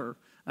much better.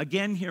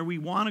 Again, here we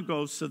want to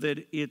go so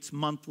that it's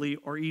monthly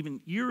or even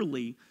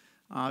yearly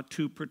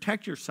to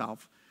protect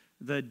yourself.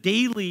 The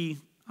daily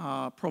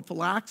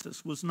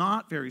prophylaxis was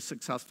not very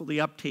successful.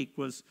 The uptake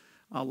was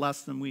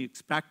less than we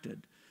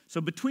expected. So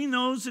between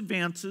those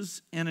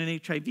advances and an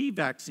HIV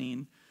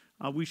vaccine,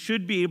 we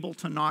should be able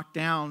to knock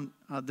down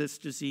this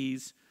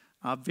disease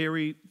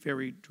very,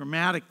 very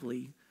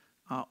dramatically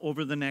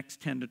over the next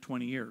 10 to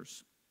 20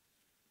 years.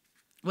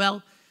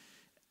 Well,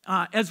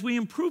 as we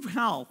improve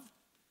health,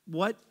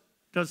 what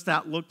does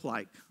that look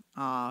like?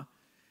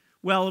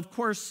 Well, of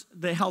course,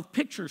 the health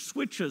picture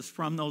switches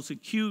from those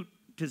acute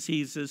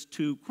diseases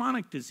to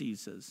chronic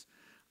diseases.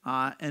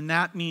 And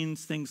that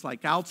means things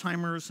like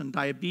Alzheimer's and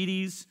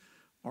diabetes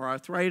or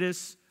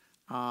arthritis.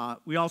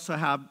 We also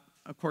have,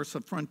 of course, a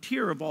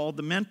frontier of all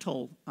the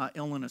mental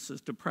illnesses,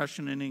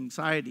 depression and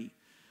anxiety.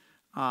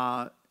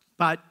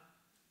 But,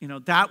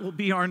 that will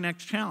be our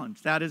next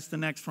challenge. That is the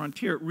next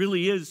frontier. It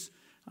really is,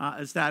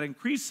 as that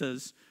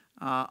increases,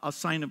 a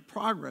sign of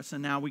progress.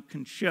 And now we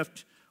can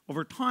shift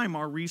over time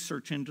our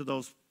research into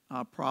those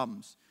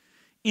problems.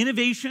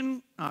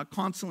 Innovation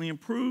constantly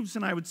improves,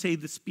 and I would say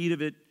the speed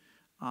of it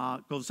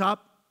goes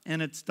up,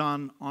 and it's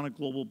done on a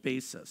global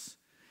basis.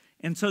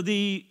 And so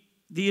the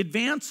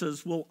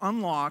advances will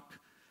unlock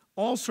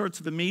all sorts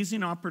of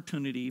amazing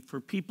opportunity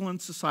for people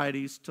and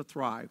societies to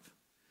thrive.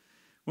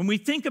 When we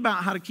think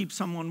about how to keep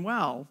someone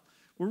well,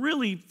 we're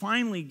really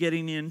finally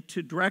getting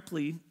into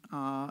directly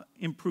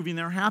improving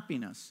their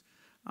happiness.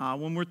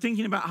 When we're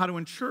thinking about how to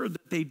ensure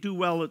that they do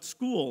well at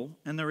school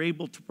and they're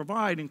able to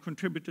provide and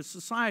contribute to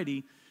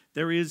society,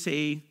 there is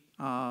a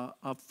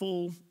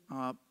full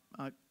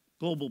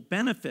global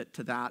benefit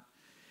to that.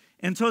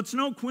 And so it's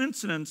no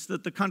coincidence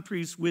that the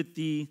countries with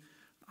the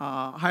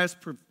highest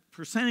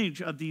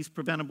percentage of these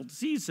preventable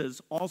diseases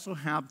also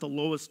have the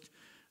lowest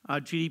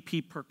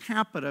GDP per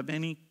capita of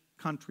any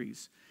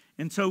countries.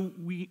 And so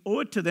we owe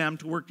it to them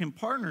to work in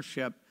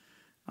partnership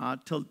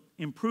to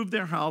improve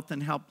their health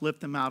and help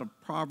lift them out of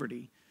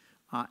poverty.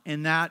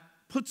 And that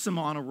puts them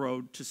on a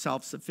road to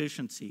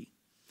self-sufficiency.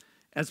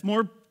 As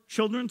more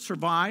children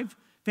survive,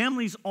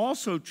 families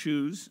also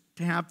choose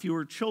to have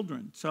fewer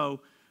children.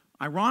 So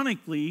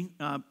ironically,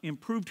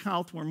 improved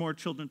health where more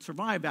children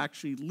survive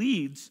actually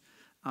leads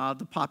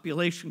the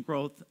population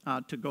growth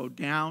to go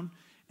down,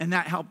 and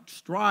that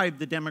helps drive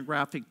the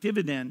demographic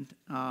dividend,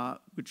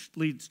 which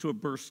leads to a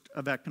burst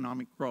of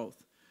economic growth.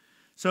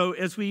 So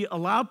as we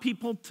allow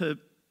people to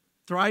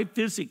thrive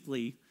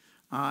physically,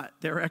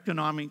 their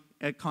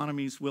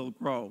economies will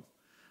grow.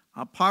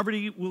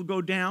 Poverty will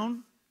go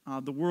down.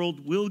 The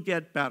world will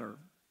get better.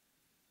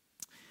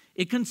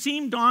 It can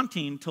seem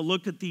daunting to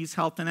look at these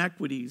health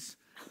inequities,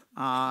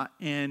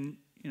 and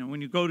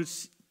when you go to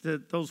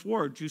those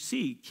wards, you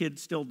see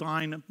kids still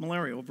dying of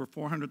malaria, over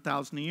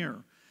 400,000 a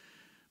year.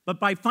 But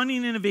by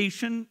funding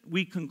innovation,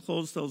 we can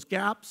close those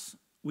gaps,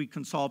 we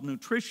can solve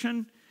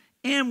nutrition,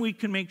 and we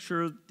can make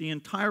sure the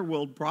entire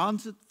world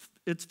broadens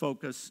its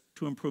focus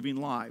to improving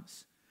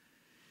lives.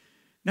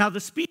 Now, the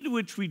speed at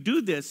which we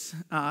do this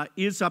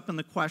is up in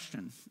the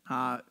question.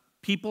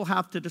 People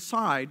have to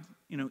decide,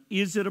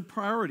 is it a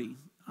priority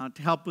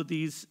to help with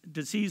these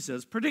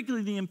diseases,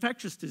 particularly the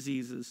infectious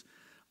diseases,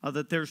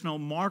 that there's no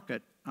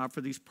market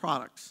for these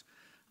products.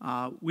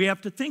 We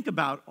have to think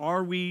about,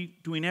 are we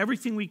doing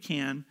everything we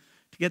can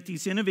to get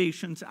these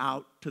innovations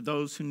out to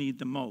those who need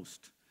them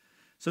most?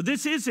 So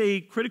this is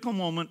a critical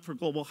moment for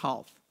global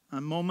health,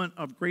 a moment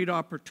of great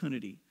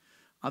opportunity.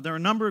 There are a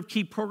number of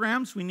key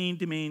programs we need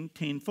to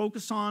maintain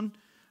focus on,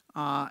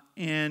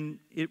 and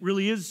it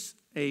really is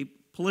a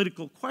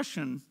political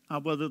question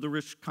of whether the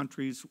rich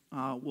countries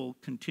will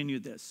continue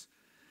this.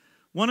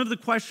 One of the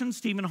questions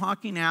Stephen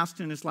Hawking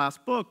asked in his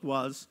last book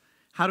was,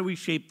 how do we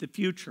shape the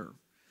future?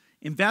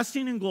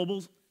 Investing in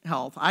global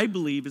health, I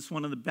believe, is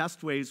one of the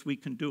best ways we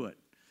can do it.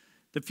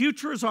 The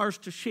future is ours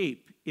to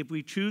shape if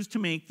we choose to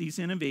make these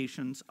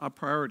innovations a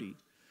priority.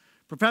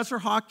 Professor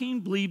Hawking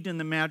believed in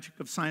the magic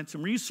of science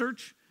and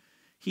research.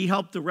 He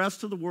helped the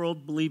rest of the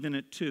world believe in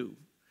it too.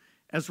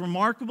 As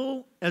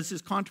remarkable as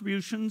his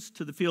contributions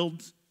to the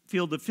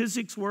field of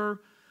physics were,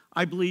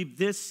 I believe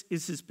this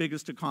is his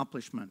biggest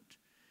accomplishment.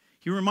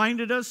 He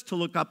reminded us to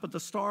look up at the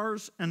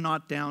stars and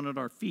not down at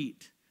our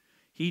feet.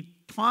 He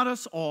taught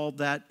us all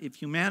that if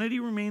humanity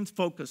remains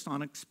focused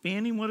on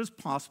expanding what is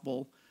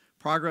possible,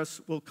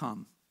 progress will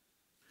come.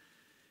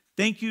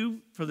 Thank you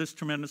for this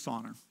tremendous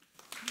honor.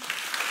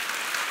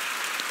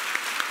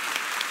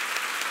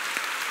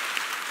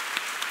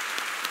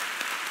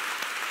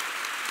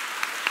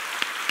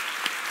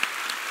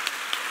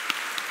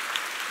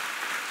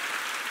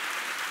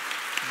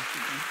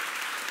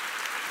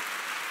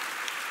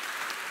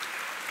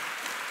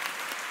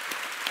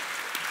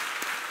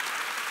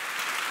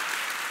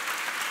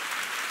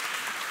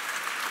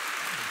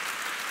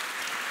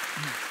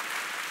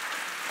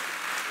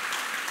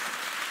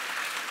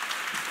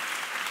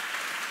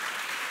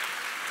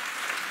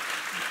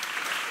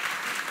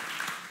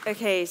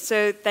 Okay,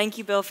 so thank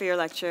you, Bill, for your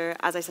lecture.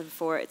 As I said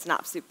before, it's an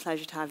absolute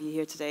pleasure to have you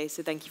here today,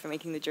 so thank you for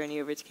making the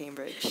journey over to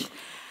Cambridge.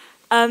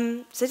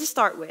 So to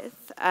start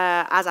with,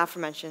 as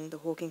aforementioned, the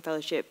Hawking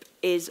Fellowship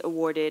is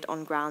awarded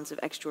on grounds of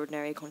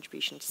extraordinary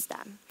contribution to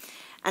STEM.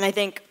 And I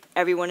think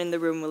everyone in the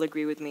room will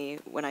agree with me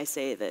when I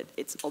say that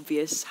it's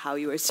obvious how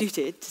you are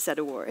suited to said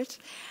award.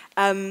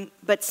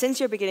 But since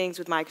your beginnings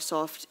with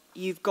Microsoft,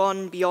 you've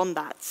gone beyond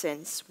that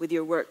since with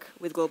your work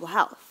with global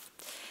health.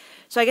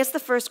 So I guess the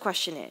first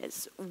question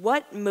is,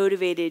 what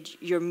motivated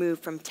your move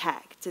from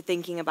tech to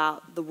thinking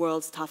about the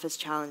world's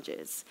toughest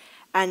challenges?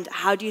 And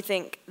how do you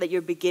think that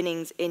your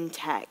beginnings in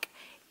tech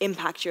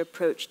impact your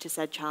approach to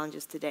said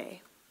challenges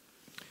today?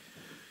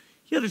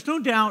 Yeah, there's no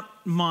doubt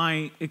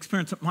my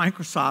experience at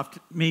Microsoft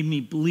made me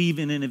believe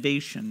in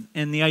innovation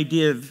and the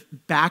idea of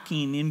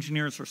backing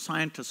engineers or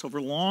scientists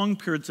over long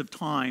periods of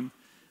time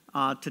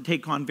to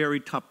take on very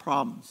tough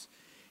problems.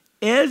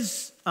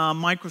 As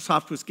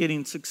Microsoft was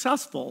getting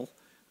successful,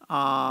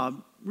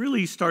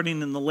 really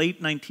starting in the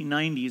late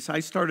 1990s,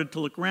 I started to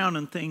look around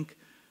and think,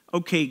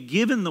 okay,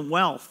 given the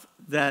wealth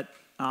that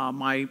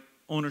my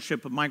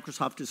ownership of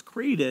Microsoft has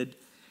created,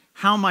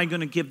 how am I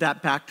going to give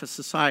that back to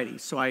society?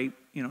 So I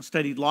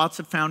studied lots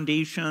of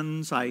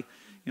foundations. I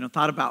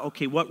thought about,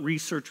 okay, what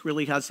research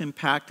really has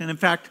impact? And in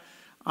fact,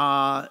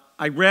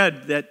 I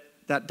read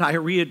that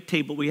diarrhea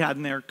table we had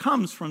in there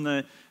comes from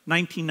the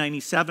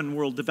 1997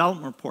 World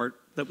Development Report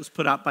that was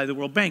put out by the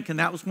World Bank. And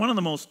that was one of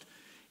the most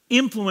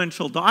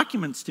influential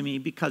documents to me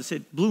because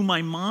it blew my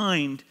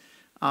mind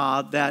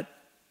that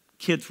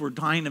kids were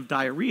dying of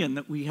diarrhea and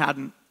that we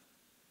hadn't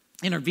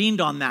intervened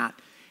on that.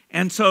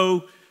 And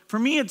so for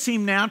me, it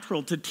seemed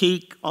natural to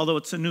take, although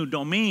it's a new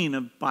domain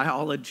of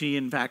biology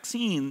and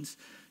vaccines,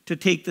 to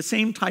take the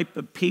same type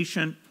of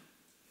patient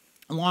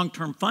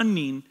long-term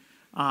funding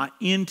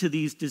into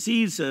these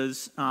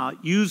diseases,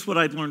 use what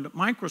I'd learned at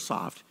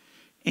Microsoft,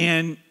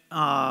 and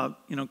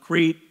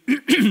create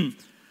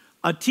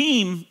a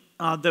team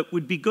that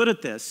would be good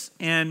at this.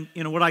 And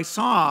what I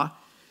saw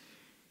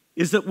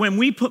is that when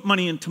we put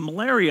money into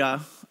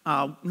malaria,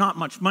 not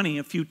much money,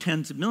 a few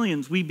tens of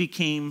millions, we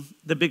became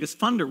the biggest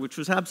funder, which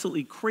was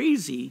absolutely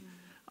crazy.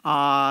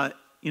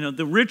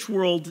 The rich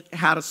world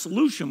had a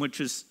solution,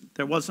 which is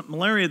there wasn't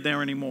malaria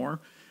there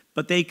anymore,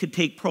 but they could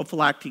take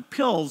prophylactic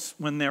pills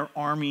when their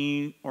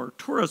army or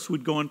tourists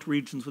would go into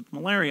regions with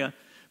malaria.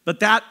 But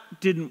that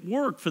didn't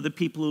work for the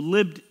people who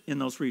lived in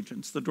those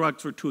regions. The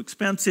drugs were too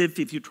expensive.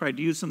 If you tried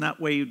to use them that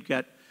way, you'd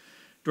get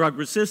drug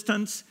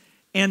resistance.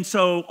 And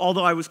so,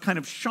 although I was kind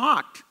of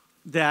shocked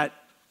that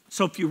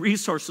so few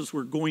resources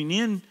were going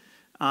in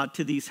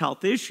to these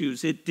health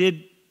issues, it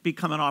did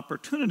become an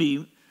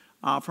opportunity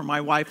for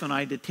my wife and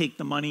I to take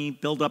the money,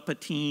 build up a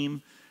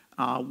team,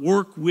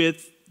 work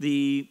with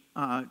the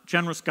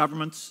generous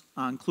governments,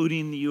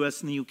 including the US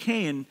and the UK,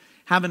 and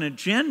have an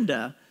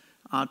agenda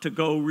to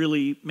go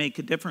really make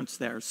a difference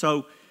there.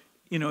 So,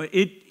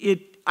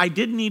 I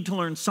did need to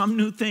learn some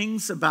new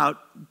things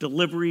about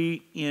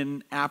delivery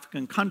in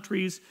African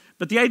countries,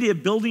 but the idea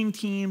of building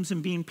teams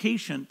and being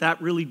patient, that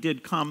really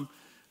did come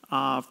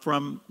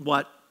from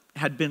what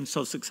had been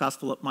so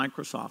successful at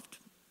Microsoft.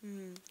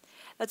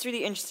 That's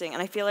really interesting,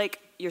 and I feel like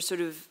your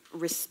sort of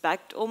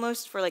respect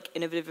almost for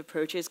innovative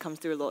approaches comes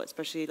through a lot,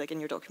 especially in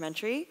your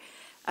documentary.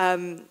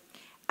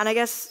 And I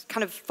guess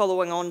kind of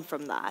following on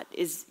from that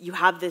is you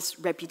have this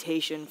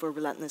reputation for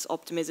relentless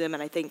optimism,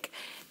 and I think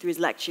through his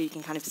lecture you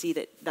can kind of see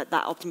that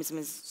optimism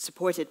is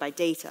supported by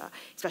data,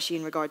 especially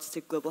in regards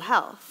to global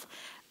health.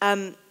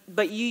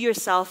 But you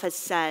yourself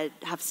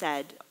have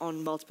said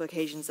on multiple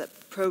occasions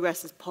that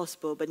progress is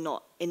possible but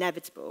not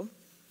inevitable.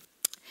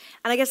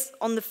 And I guess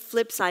on the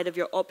flip side of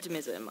your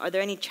optimism, are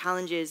there any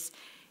challenges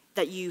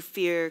that you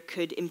fear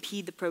could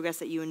impede the progress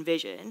that you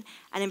envision?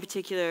 And in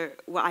particular,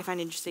 what I find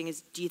interesting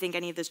is, do you think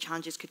any of those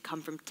challenges could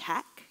come from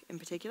tech in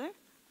particular?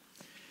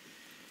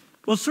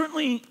 Well,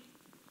 certainly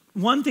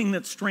one thing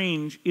that's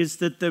strange is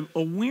that the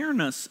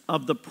awareness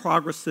of the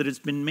progress that has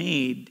been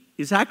made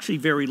is actually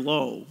very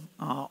low.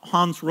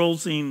 Hans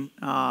Rosling,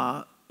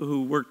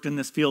 who worked in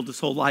this field his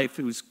whole life,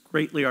 who was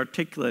greatly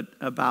articulate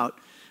about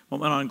what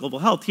went on in global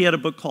health. He had a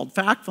book called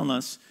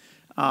Factfulness,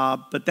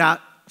 but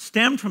that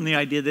stemmed from the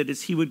idea that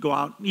as he would go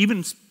out,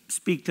 even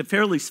speak to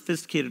fairly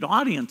sophisticated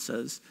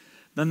audiences,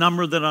 the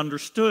number that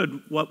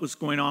understood what was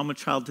going on with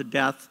childhood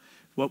death,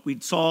 what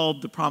we'd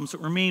solved, the problems that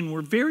remain,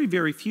 were very,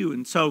 very few.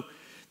 And so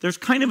there's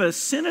kind of a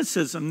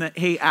cynicism that,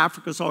 hey,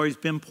 Africa's always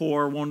been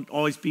poor, won't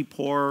always be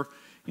poor.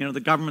 You know, the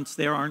governments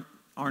there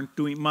aren't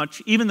doing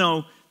much, even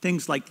though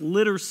things like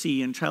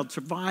literacy and child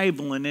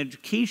survival and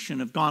education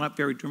have gone up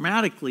very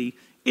dramatically.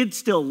 It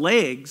still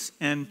lags,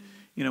 and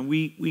you know,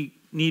 we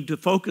need to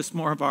focus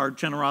more of our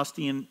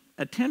generosity and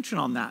attention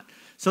on that.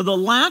 So the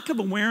lack of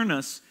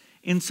awareness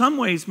in some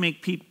ways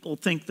make people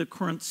think the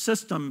current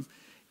system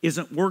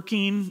isn't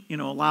working, you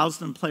know, allows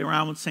them to play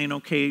around with saying,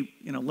 okay,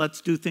 you know, let's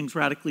do things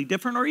radically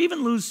different, or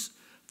even lose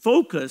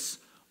focus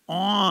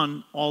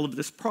on all of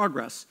this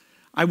progress.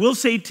 I will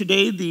say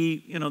today,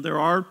 there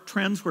are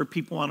trends where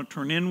people want to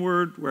turn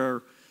inward,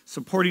 where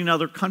supporting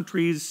other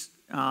countries,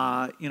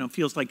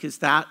 feels like,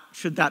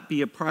 should that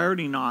be a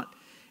priority or not?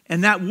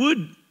 And that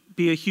would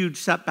be a huge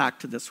setback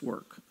to this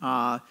work.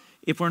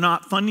 If we're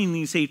not funding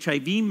these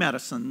HIV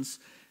medicines,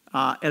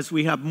 as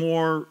we have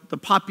more, the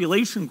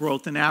population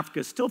growth in Africa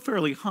is still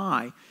fairly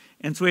high.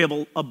 And so we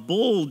have a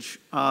bulge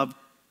of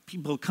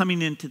people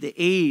coming into the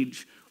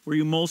age where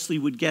you mostly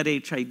would get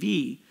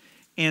HIV.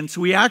 And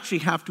so we actually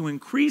have to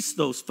increase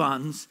those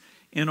funds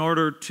in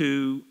order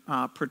to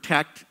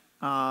protect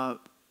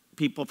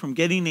people from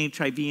getting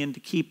HIV and to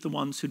keep the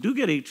ones who do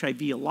get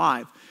HIV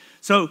alive.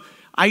 So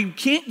I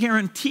can't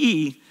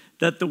guarantee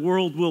that the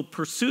world will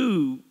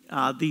pursue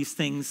these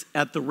things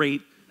at the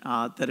rate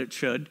that it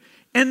should.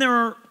 And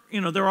there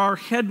are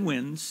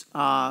headwinds.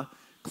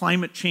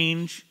 Climate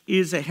change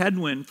is a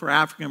headwind for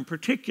Africa in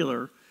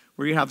particular,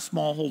 where you have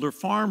smallholder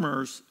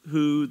farmers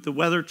who the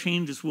weather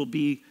changes will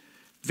be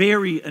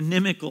very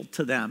inimical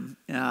to them.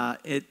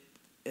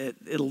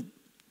 It'll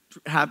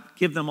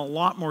give them a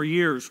lot more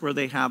years where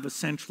they have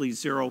essentially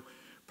zero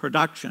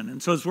production.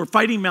 And so as we're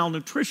fighting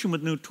malnutrition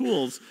with new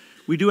tools,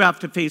 we do have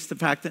to face the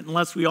fact that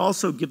unless we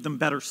also give them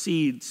better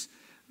seeds,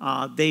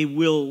 they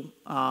will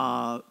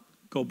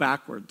go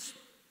backwards.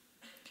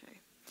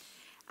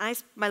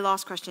 My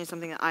last question is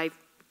something that I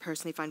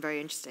personally find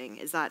very interesting,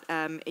 is that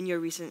in your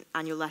recent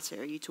annual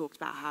letter, you talked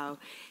about how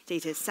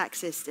data is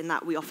sexist in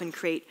that we often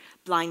create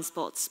blind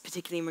spots,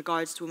 particularly in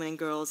regards to women and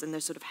girls and their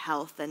sort of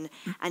health and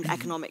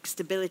economic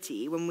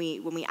stability when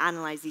we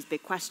analyze these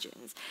big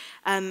questions.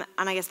 And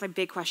I guess my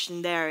big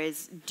question there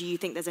is, do you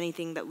think there's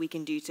anything that we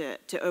can do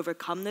to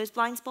overcome those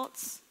blind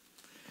spots?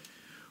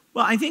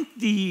 Well, I think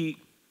the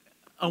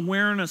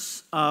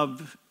awareness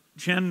of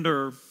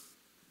gender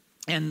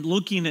and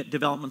looking at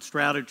development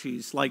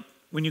strategies, like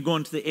when you go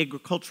into the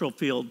agricultural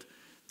field,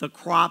 the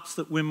crops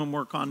that women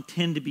work on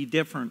tend to be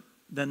different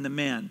than the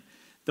men.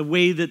 The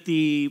way that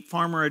the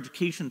farmer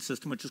education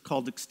system, which is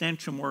called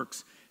extension,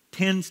 works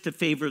tends to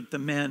favor the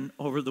men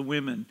over the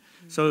women.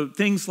 Mm-hmm. So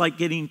things like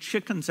getting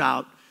chickens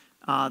out,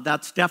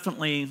 that's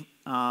definitely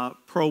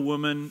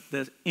pro-woman.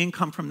 The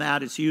income from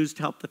that is used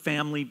to help the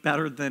family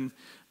better than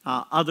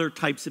other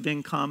types of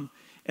income.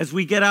 As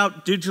we get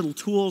out digital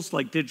tools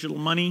like digital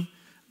money,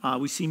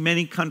 we see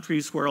many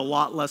countries where a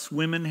lot less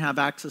women have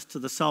access to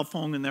the cell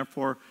phone, and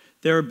therefore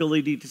their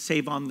ability to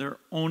save on their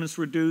own is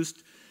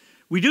reduced.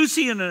 We do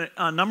see in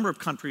a number of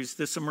countries,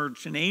 this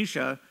emerged in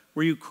Asia,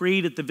 where you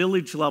create at the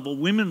village level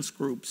women's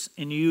groups,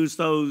 and you use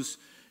those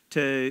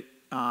to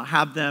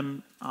have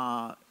them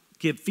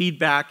give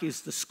feedback.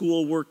 Is the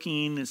school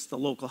working? Is the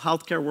local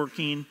healthcare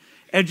working?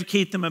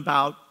 Educate them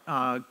about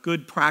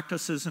good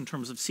practices in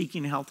terms of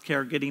seeking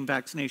healthcare, getting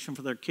vaccination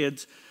for their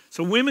kids.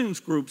 So women's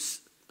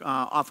groups,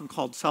 often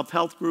called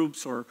self-help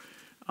groups or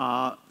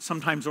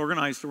sometimes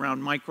organized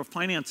around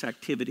microfinance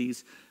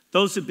activities,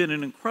 those have been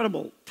an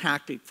incredible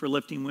tactic for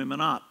lifting women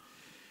up.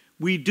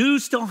 We do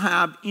still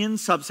have in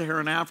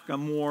sub-Saharan Africa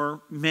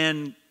more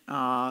men,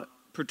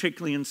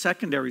 particularly in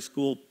secondary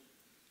school,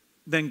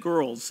 than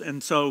girls.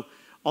 And so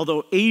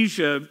although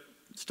Asia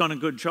has done a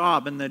good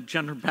job and the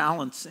gender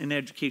balance in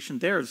education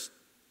there is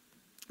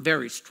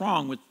very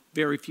strong with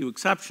very few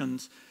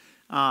exceptions,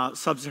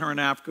 sub-Saharan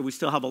Africa, we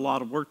still have a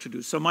lot of work to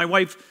do. So my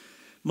wife,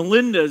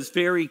 Melinda, is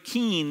very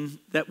keen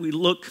that we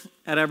look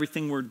at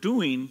everything we're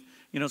doing.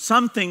 You know,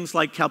 some things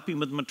like helping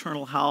with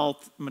maternal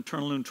health,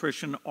 maternal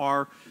nutrition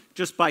are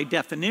just by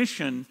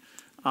definition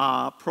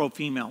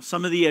pro-female.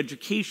 Some of the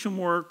education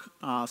work,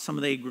 some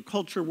of the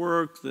agriculture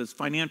work, the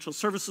financial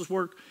services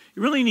work,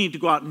 you really need to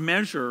go out and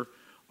measure,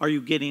 are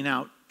you getting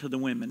out to the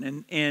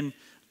women? And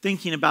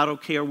thinking about,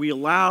 okay, are we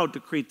allowed to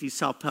create these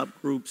self-help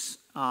groups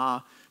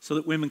so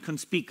that women can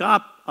speak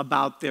up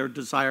about their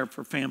desire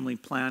for family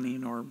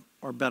planning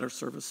or better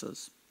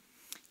services?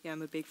 Yeah,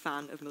 I'm a big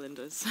fan of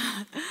Melinda's.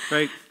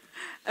 Great.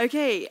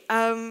 Okay,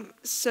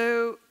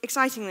 so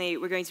excitingly,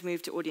 we're going to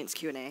move to audience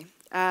Q&A.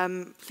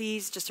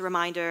 Please, just a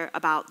reminder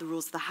about the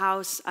rules of the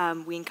House.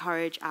 We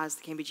encourage, as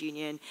the Cambridge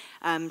Union,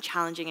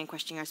 challenging and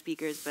questioning our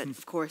speakers, but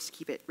of course,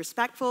 keep it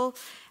respectful.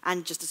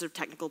 And just a sort of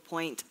technical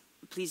point,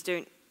 please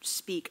don't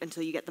speak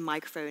until you get the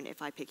microphone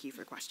if I pick you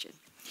for a question.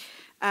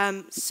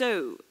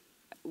 So,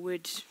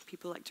 would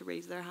people like to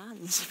raise their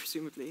hands,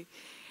 presumably?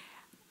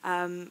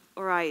 All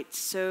right,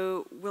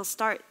 so we'll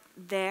start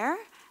there,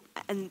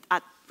 and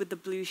with the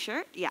blue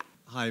shirt, yeah.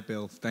 Hi,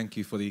 Bill. Thank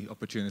you for the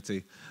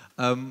opportunity.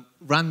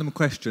 Random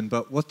question,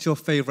 but what's your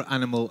favorite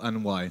animal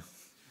and why?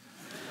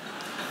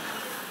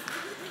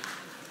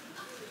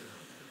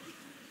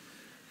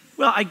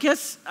 Well, I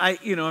guess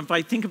if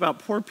I think about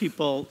poor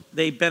people,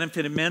 they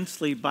benefit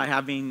immensely by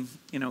having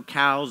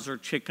cows or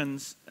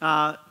chickens.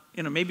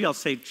 Maybe I'll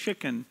say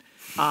chicken.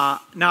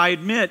 Now I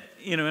admit,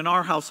 in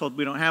our household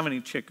we don't have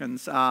any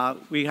chickens.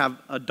 We have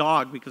a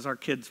dog because our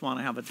kids want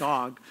to have a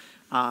dog.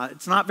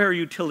 It's not very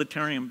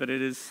utilitarian, but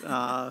it is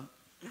a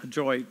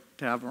joy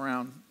to have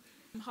around.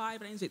 Hi,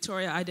 my name is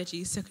Victoria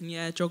Ideji, second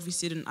year geography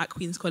student at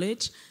Queen's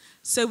College.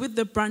 So with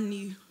the brand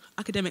new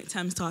academic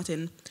term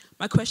starting,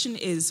 my question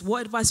is,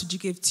 what advice would you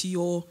give to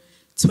your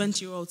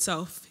 20-year-old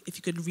self if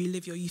you could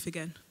relive your youth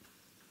again?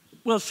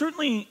 Well,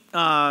 certainly,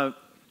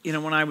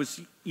 when I was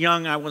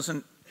young, I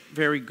wasn't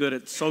very good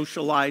at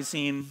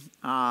socializing.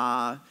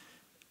 So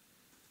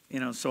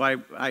I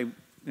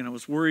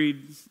was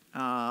worried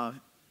about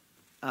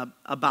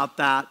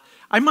that.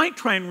 I might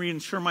try and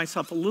reassure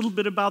myself a little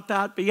bit about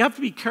that, but you have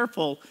to be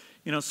careful.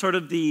 Sort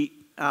of the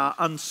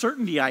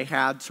uncertainty I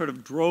had sort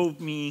of drove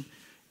me,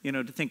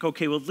 to think,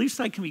 okay, well, at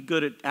least I can be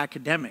good at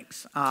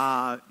academics.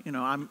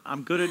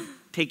 I'm good at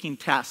taking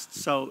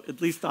tests, so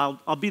at least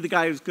I'll be the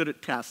guy who's good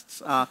at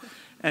tests.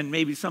 And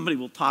maybe somebody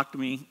will talk to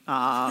me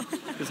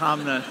because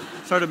I'm the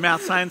sort of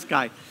math science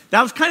guy.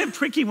 That was kind of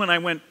tricky when I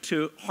went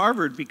to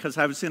Harvard because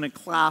I was in a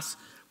class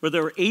where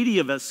there were 80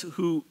 of us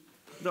who,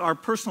 our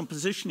personal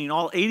positioning,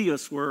 all 80 of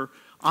us were,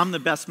 I'm the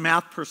best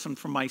math person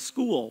from my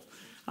school.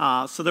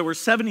 So there were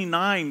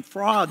 79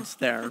 frauds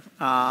there,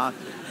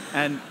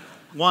 and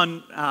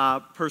one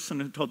person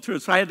who told the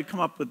truth. So I had to come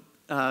up with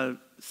a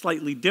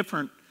slightly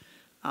different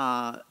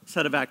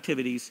set of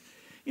activities.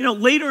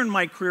 Later in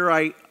my career,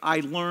 I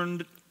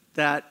learned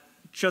that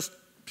just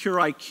pure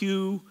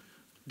IQ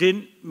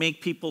didn't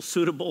make people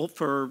suitable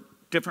for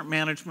different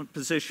management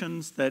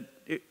positions, that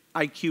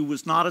IQ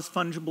was not as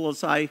fungible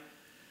as I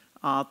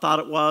thought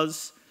it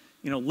was.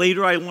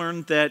 Later I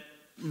learned that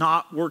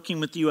not working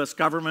with the U.S.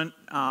 government,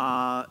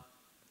 not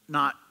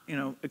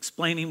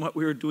explaining what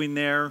we were doing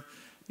there,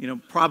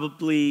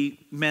 probably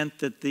meant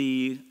that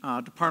the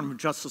Department of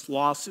Justice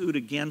lawsuit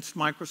against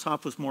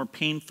Microsoft was more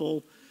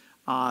painful.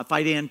 If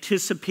I'd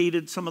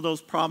anticipated some of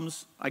those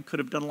problems, I could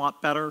have done a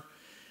lot better.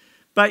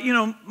 But,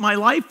 my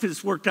life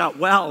has worked out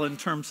well in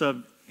terms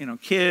of,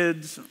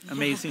 kids,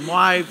 amazing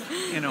wife,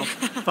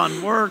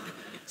 fun work.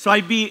 So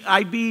I'd be,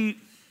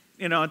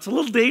 it's a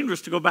little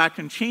dangerous to go back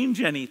and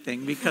change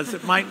anything because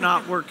it might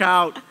not work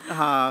out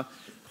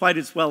quite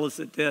as well as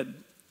it did.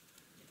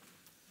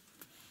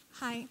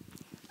 Hi.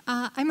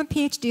 I'm a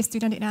PhD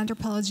student in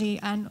anthropology,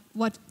 and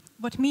what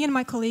me and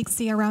my colleagues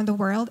see around the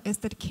world is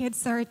that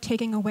kids are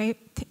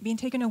being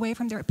taken away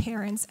from their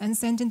parents and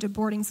sent into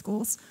boarding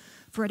schools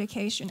for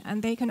education,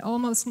 and they can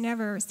almost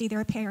never see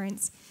their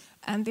parents.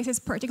 And this is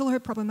particularly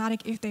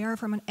problematic if they are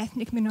from an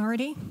ethnic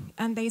minority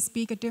and they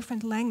speak a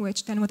different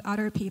language than what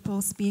other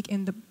people speak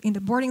in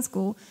the boarding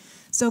school.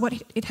 So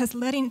what it has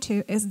led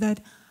into is that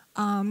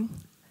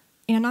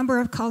in a number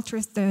of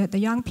cultures, the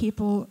young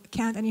people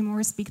can't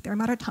anymore speak their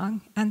mother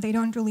tongue, and they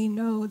don't really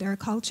know their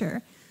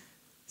culture.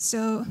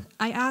 So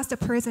I asked a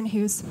person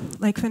who's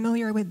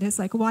familiar with this,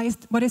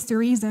 what is the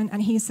reason?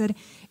 And he said,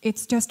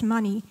 it's just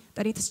money,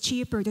 that it's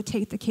cheaper to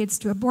take the kids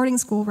to a boarding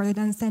school rather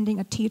than sending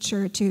a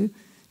teacher to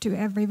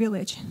every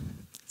village.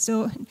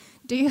 So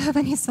do you have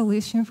any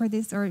solution for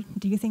this, or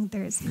do you think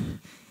there's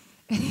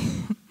any?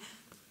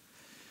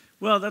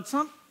 Well, that's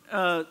not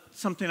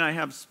something I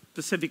have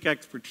specific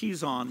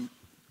expertise on.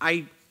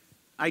 I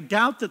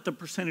doubt that the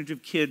percentage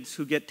of kids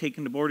who get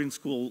taken to boarding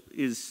school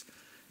is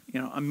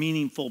a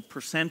meaningful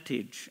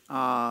percentage.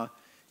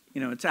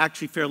 It's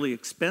actually fairly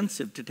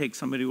expensive to take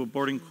somebody to a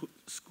boarding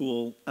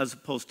school as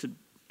opposed to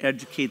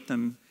educate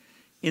them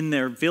in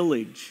their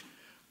village.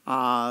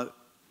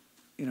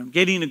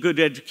 Getting a good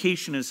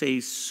education is a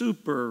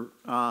super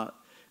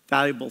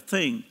valuable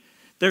thing.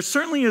 There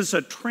certainly is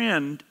a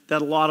trend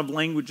that a lot of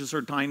languages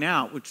are dying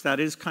out, which that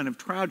is kind of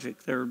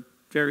tragic. There are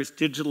various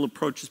digital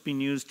approaches being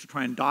used to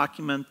try and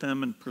document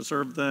them and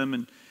preserve them,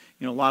 and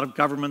a lot of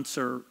governments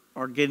are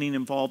getting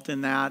involved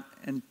in that,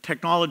 and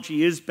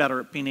technology is better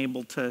at being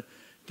able to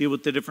deal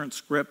with the different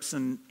scripts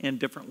and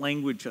different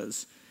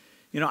languages.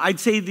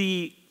 I'd say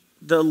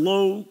the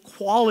low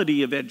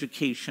quality of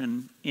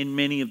education in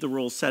many of the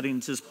rural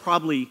settings is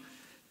probably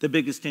the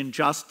biggest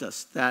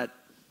injustice, that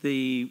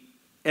the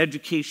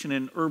education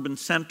in urban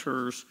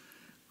centers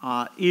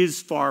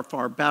is far,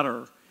 far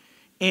better.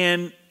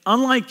 And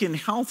unlike in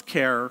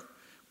healthcare,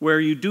 where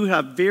you do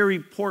have very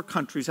poor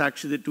countries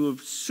actually that do a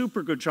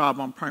super good job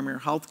on primary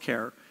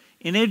healthcare,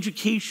 in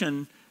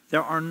education,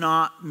 there are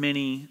not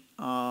many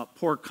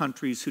poor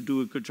countries who do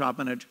a good job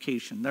on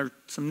education. There are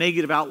some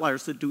negative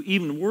outliers that do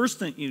even worse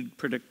than you'd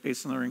predict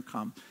based on their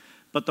income.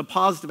 But the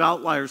positive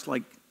outliers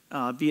like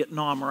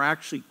Vietnam are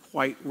actually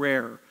quite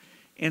rare.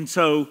 And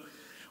so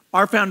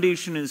our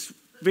foundation is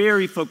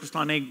very focused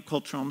on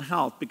agricultural and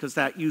health because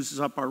that uses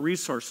up our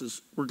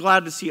resources. We're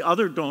glad to see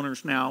other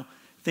donors now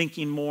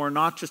thinking more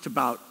not just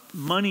about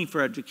money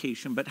for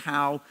education, but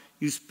how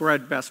you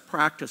spread best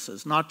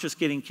practices, not just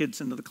getting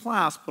kids into the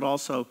class, but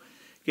also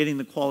getting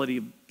the quality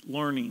of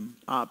learning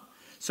up.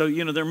 So,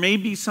 there may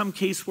be some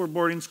case where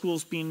boarding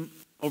schools being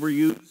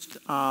overused,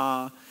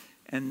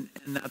 and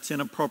that's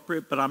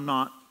inappropriate, but I'm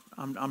not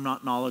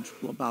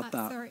knowledgeable about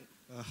that. Sorry.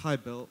 Hi,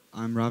 Bill.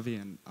 I'm Ravi,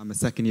 and I'm a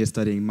second year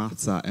studying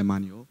maths at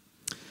Emmanuel.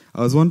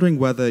 I was wondering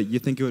whether you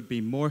think it would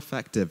be more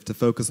effective to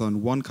focus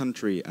on one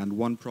country and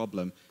one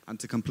problem and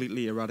to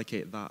completely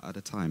eradicate that at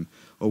a time,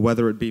 or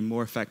whether it would be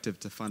more effective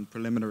to fund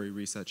preliminary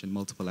research in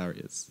multiple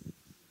areas.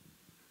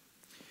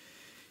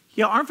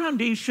 Yeah, our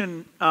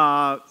foundation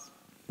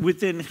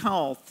within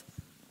health,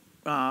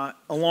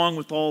 along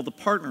with all the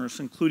partners,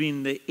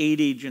 including the aid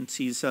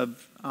agencies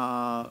of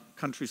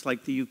countries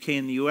like the UK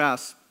and the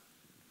US,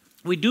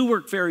 we do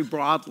work very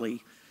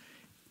broadly.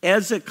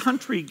 As a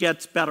country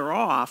gets better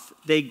off,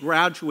 they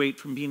graduate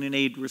from being an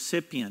aid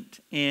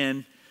recipient.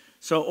 And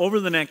so over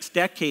the next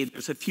decade,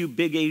 there's a few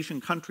big Asian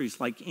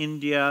countries like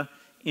India,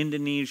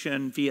 Indonesia,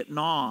 and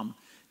Vietnam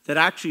that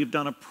actually have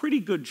done a pretty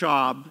good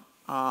job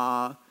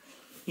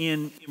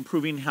in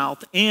improving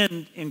health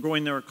and in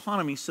growing their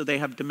economy, so they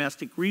have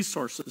domestic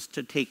resources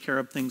to take care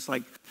of things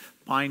like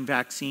buying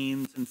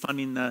vaccines and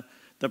funding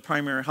the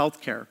primary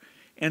health care.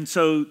 And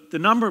so the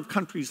number of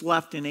countries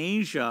left in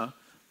Asia,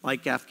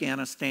 like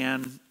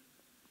Afghanistan,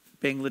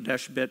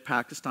 Bangladesh a bit,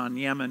 Pakistan,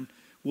 Yemen,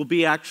 will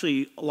be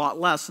actually a lot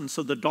less. And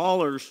so the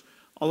dollars,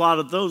 a lot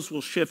of those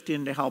will shift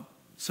in to help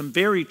some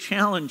very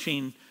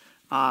challenging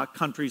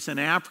countries in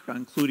Africa,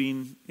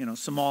 including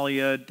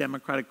Somalia,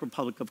 Democratic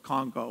Republic of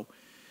Congo.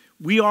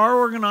 We are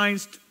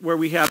organized where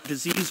we have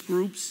disease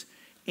groups.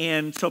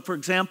 And so, for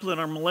example, in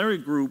our malaria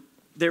group,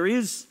 there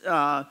is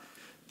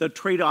the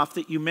trade-off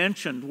that you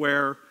mentioned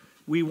where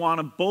we want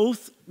to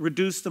both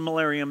reduce the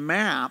malaria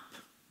map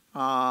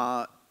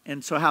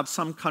and so have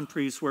some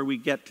countries where we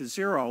get to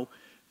zero,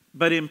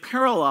 but in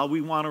parallel, we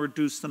want to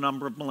reduce the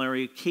number of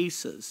malaria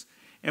cases.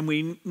 And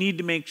we need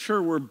to make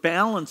sure we're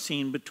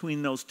balancing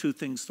between those two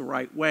things the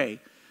right way.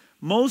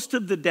 Most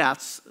of the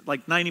deaths,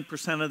 like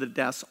 90% of the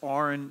deaths,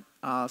 are in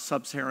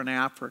sub-Saharan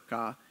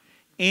Africa.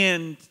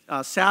 And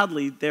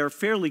sadly, they're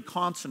fairly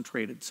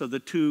concentrated. So the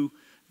two,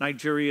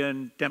 Nigeria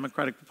and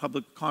Democratic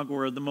Republic of Congo,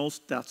 where the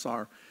most deaths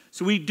are.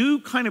 So we do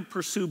kind of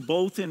pursue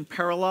both in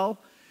parallel.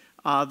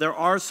 There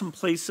are some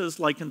places,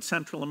 like in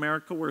Central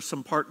America, where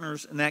some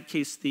partners, in that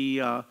case,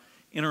 the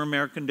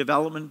Inter-American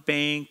Development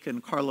Bank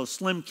and Carlos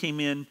Slim came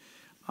in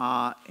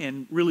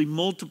and really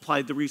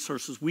multiplied the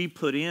resources we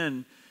put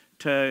in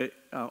to,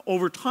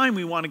 over time,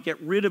 we want to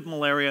get rid of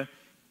malaria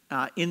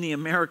in the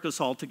Americas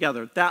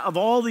altogether. That, of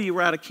all the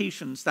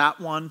eradications, that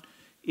one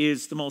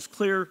is the most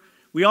clear.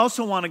 We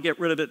also want to get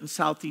rid of it in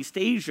Southeast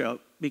Asia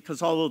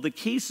because although the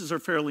cases are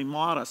fairly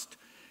modest,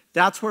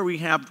 that's where we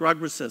have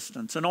drug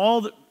resistance. And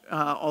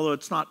although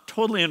it's not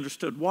totally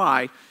understood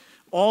why,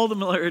 all the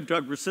malaria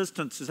drug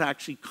resistance has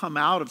actually come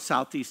out of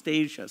Southeast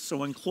Asia. So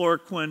when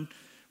chloroquine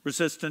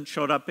resistance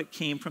showed up, it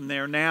came from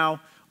there.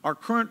 Now, our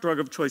current drug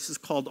of choice is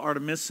called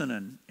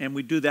artemisinin, and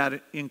we do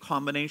that in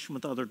combination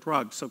with other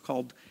drugs,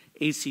 so-called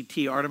ACT,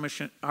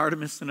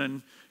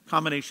 artemisinin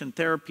combination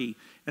therapy.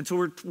 And so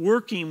we're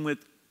working with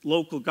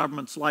local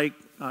governments like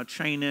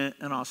China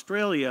and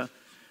Australia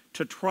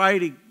to try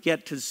to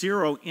get to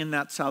zero in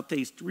that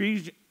Southeast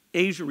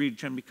Asia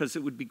region because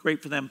it would be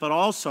great for them, but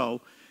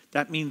also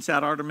that means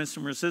that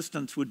artemisinin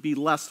resistance would be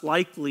less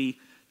likely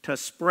to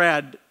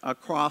spread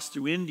across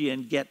through India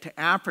and get to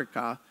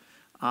Africa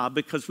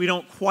because we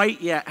don't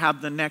quite yet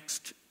have the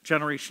next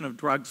generation of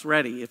drugs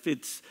ready. If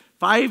it's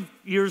 5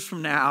 years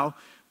from now,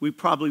 we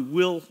probably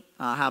will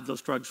have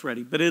those drugs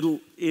ready, but in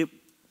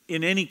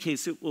any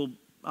case, it will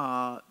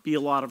be a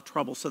lot of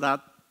trouble, so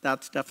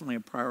that's definitely a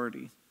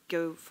priority.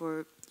 Go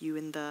for you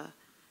in the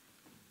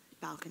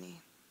balcony.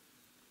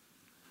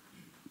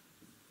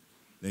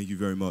 Thank you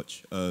very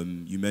much.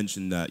 You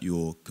mentioned that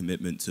your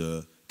commitment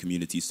to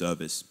community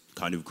service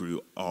kind of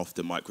grew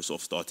after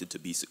Microsoft started to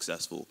be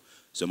successful.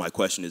 So my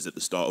question is, at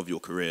the start of your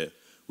career,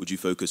 would you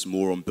focus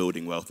more on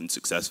building wealth and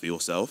success for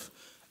yourself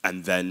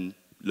and then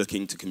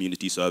looking to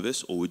community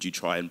service, or would you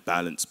try and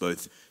balance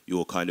both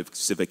your kind of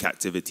civic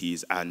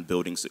activities and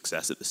building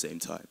success at the same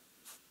time?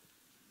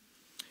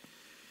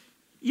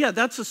 Yeah,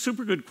 that's a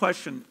super good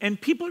question. And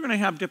people are going to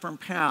have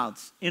different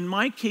paths. In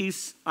my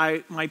case,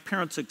 my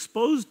parents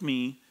exposed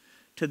me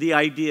to the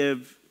idea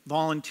of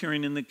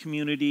volunteering in the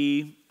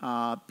community,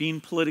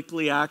 being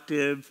politically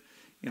active,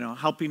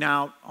 helping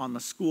out on the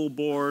school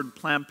board,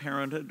 Planned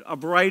Parenthood, a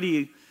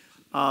variety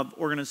of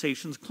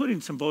organizations, including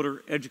some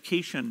voter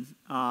education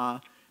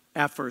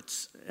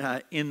efforts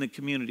in the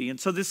community. And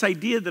so this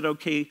idea that,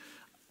 okay,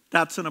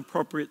 that's an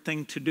appropriate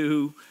thing to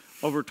do,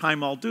 over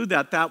time I'll do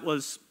that, that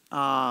was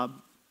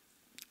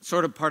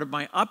sort of part of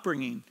my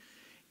upbringing.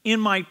 In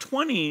my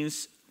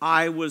 20s,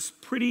 I was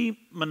pretty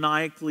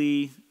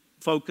maniacally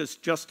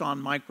focused just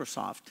on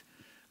Microsoft.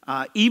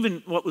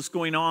 Even what was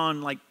going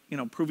on, like,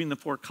 proving the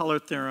four-color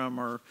theorem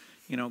or,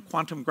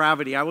 quantum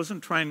gravity, I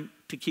wasn't trying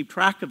to keep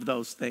track of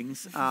those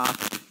things.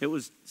 It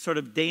was sort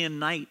of day and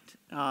night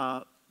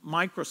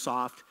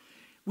Microsoft.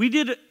 We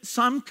did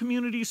some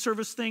community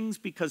service things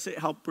because it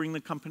helped bring the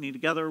company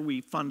together.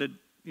 We funded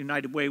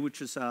United Way,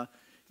 which is a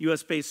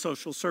US-based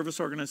social service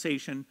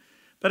organization.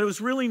 But it was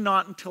really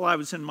not until I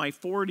was in my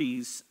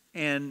 40s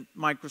and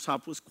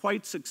Microsoft was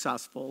quite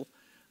successful,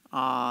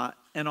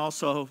 and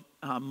also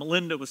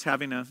Melinda was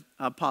having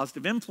a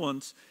positive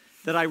influence,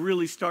 that I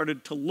really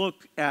started to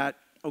look at,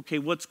 okay,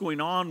 what's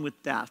going on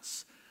with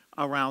deaths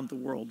around the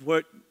world?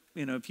 What,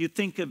 if you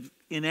think of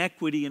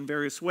inequity in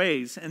various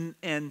ways,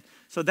 and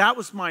so that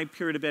was my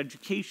period of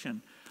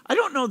education. I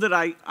don't know that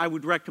I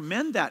would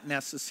recommend that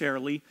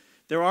necessarily.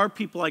 There are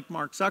people like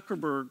Mark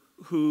Zuckerberg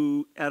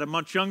who, at a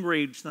much younger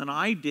age than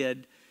I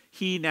did,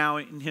 he now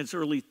in his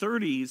early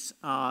 30s,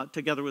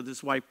 together with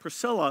his wife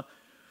Priscilla,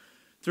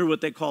 through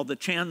what they call the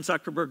Chan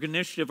Zuckerberg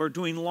Initiative, are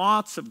doing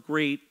lots of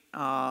great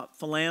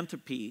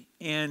philanthropy.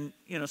 And,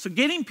 so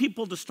getting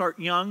people to start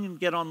young and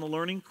get on the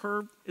learning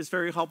curve is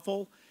very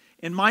helpful.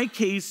 In my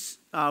case,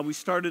 we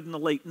started in the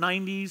late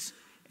 90s,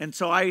 and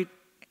so I'd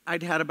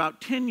had about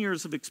 10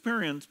 years of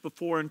experience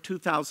before in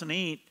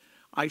 2008,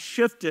 I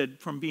shifted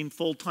from being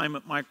full-time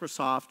at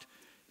Microsoft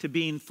to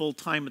being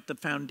full-time at the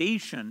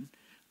foundation.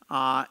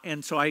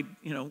 And so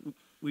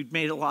we'd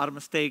made a lot of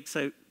mistakes.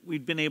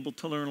 We'd been able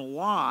to learn a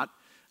lot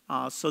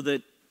so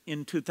that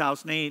in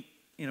 2008,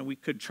 we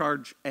could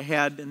charge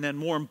ahead. And then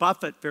Warren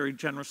Buffett very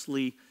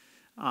generously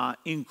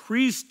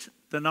increased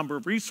the number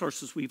of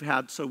resources we've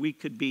had so we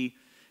could be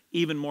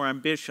even more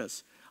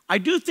ambitious. I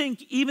do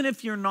think even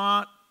if you're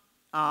not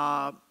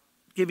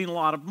giving a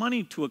lot of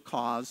money to a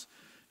cause,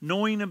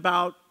 knowing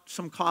about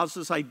some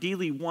causes,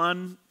 ideally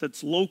one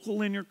that's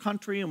local in your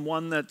country and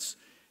one that's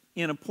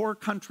in a poor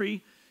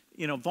country,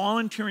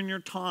 volunteering your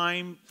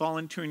time,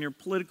 volunteering your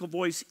political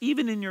voice,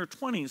 even in your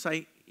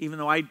 20s, even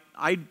though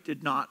I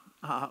did not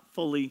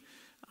fully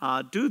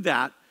do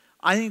that,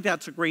 I think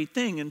that's a great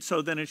thing. And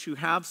so then as you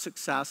have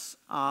success,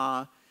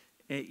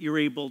 you're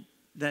able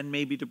then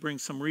maybe to bring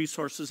some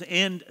resources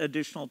and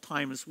additional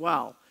time as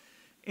well.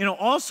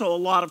 Also a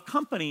lot of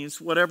companies,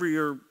 whatever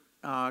your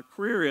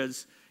career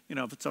is,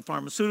 if it's a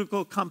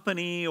pharmaceutical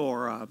company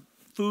or a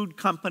food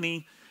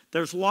company,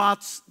 there's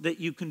lots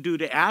that you can do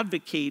to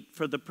advocate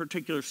for the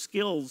particular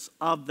skills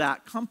of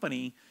that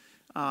company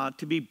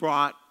to be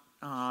brought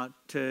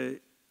to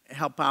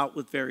help out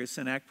with various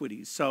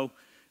inequities. So,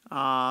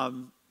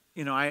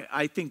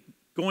 I think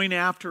going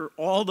after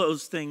all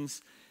those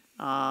things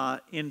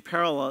in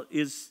parallel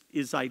is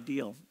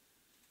ideal.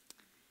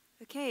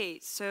 Okay,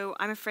 so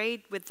I'm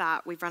afraid with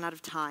that we've run out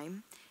of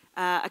time.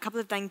 A couple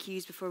of thank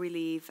yous before we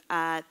leave.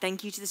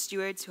 Thank you to the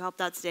stewards who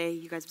helped out today.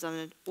 You guys have done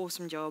an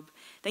awesome job.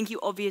 Thank you,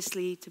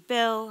 obviously, to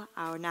Bill,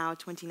 our now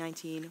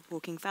 2019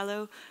 Hawking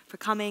Fellow, for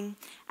coming.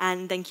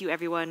 And thank you,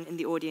 everyone in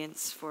the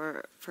audience,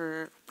 for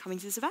coming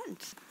to this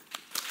event.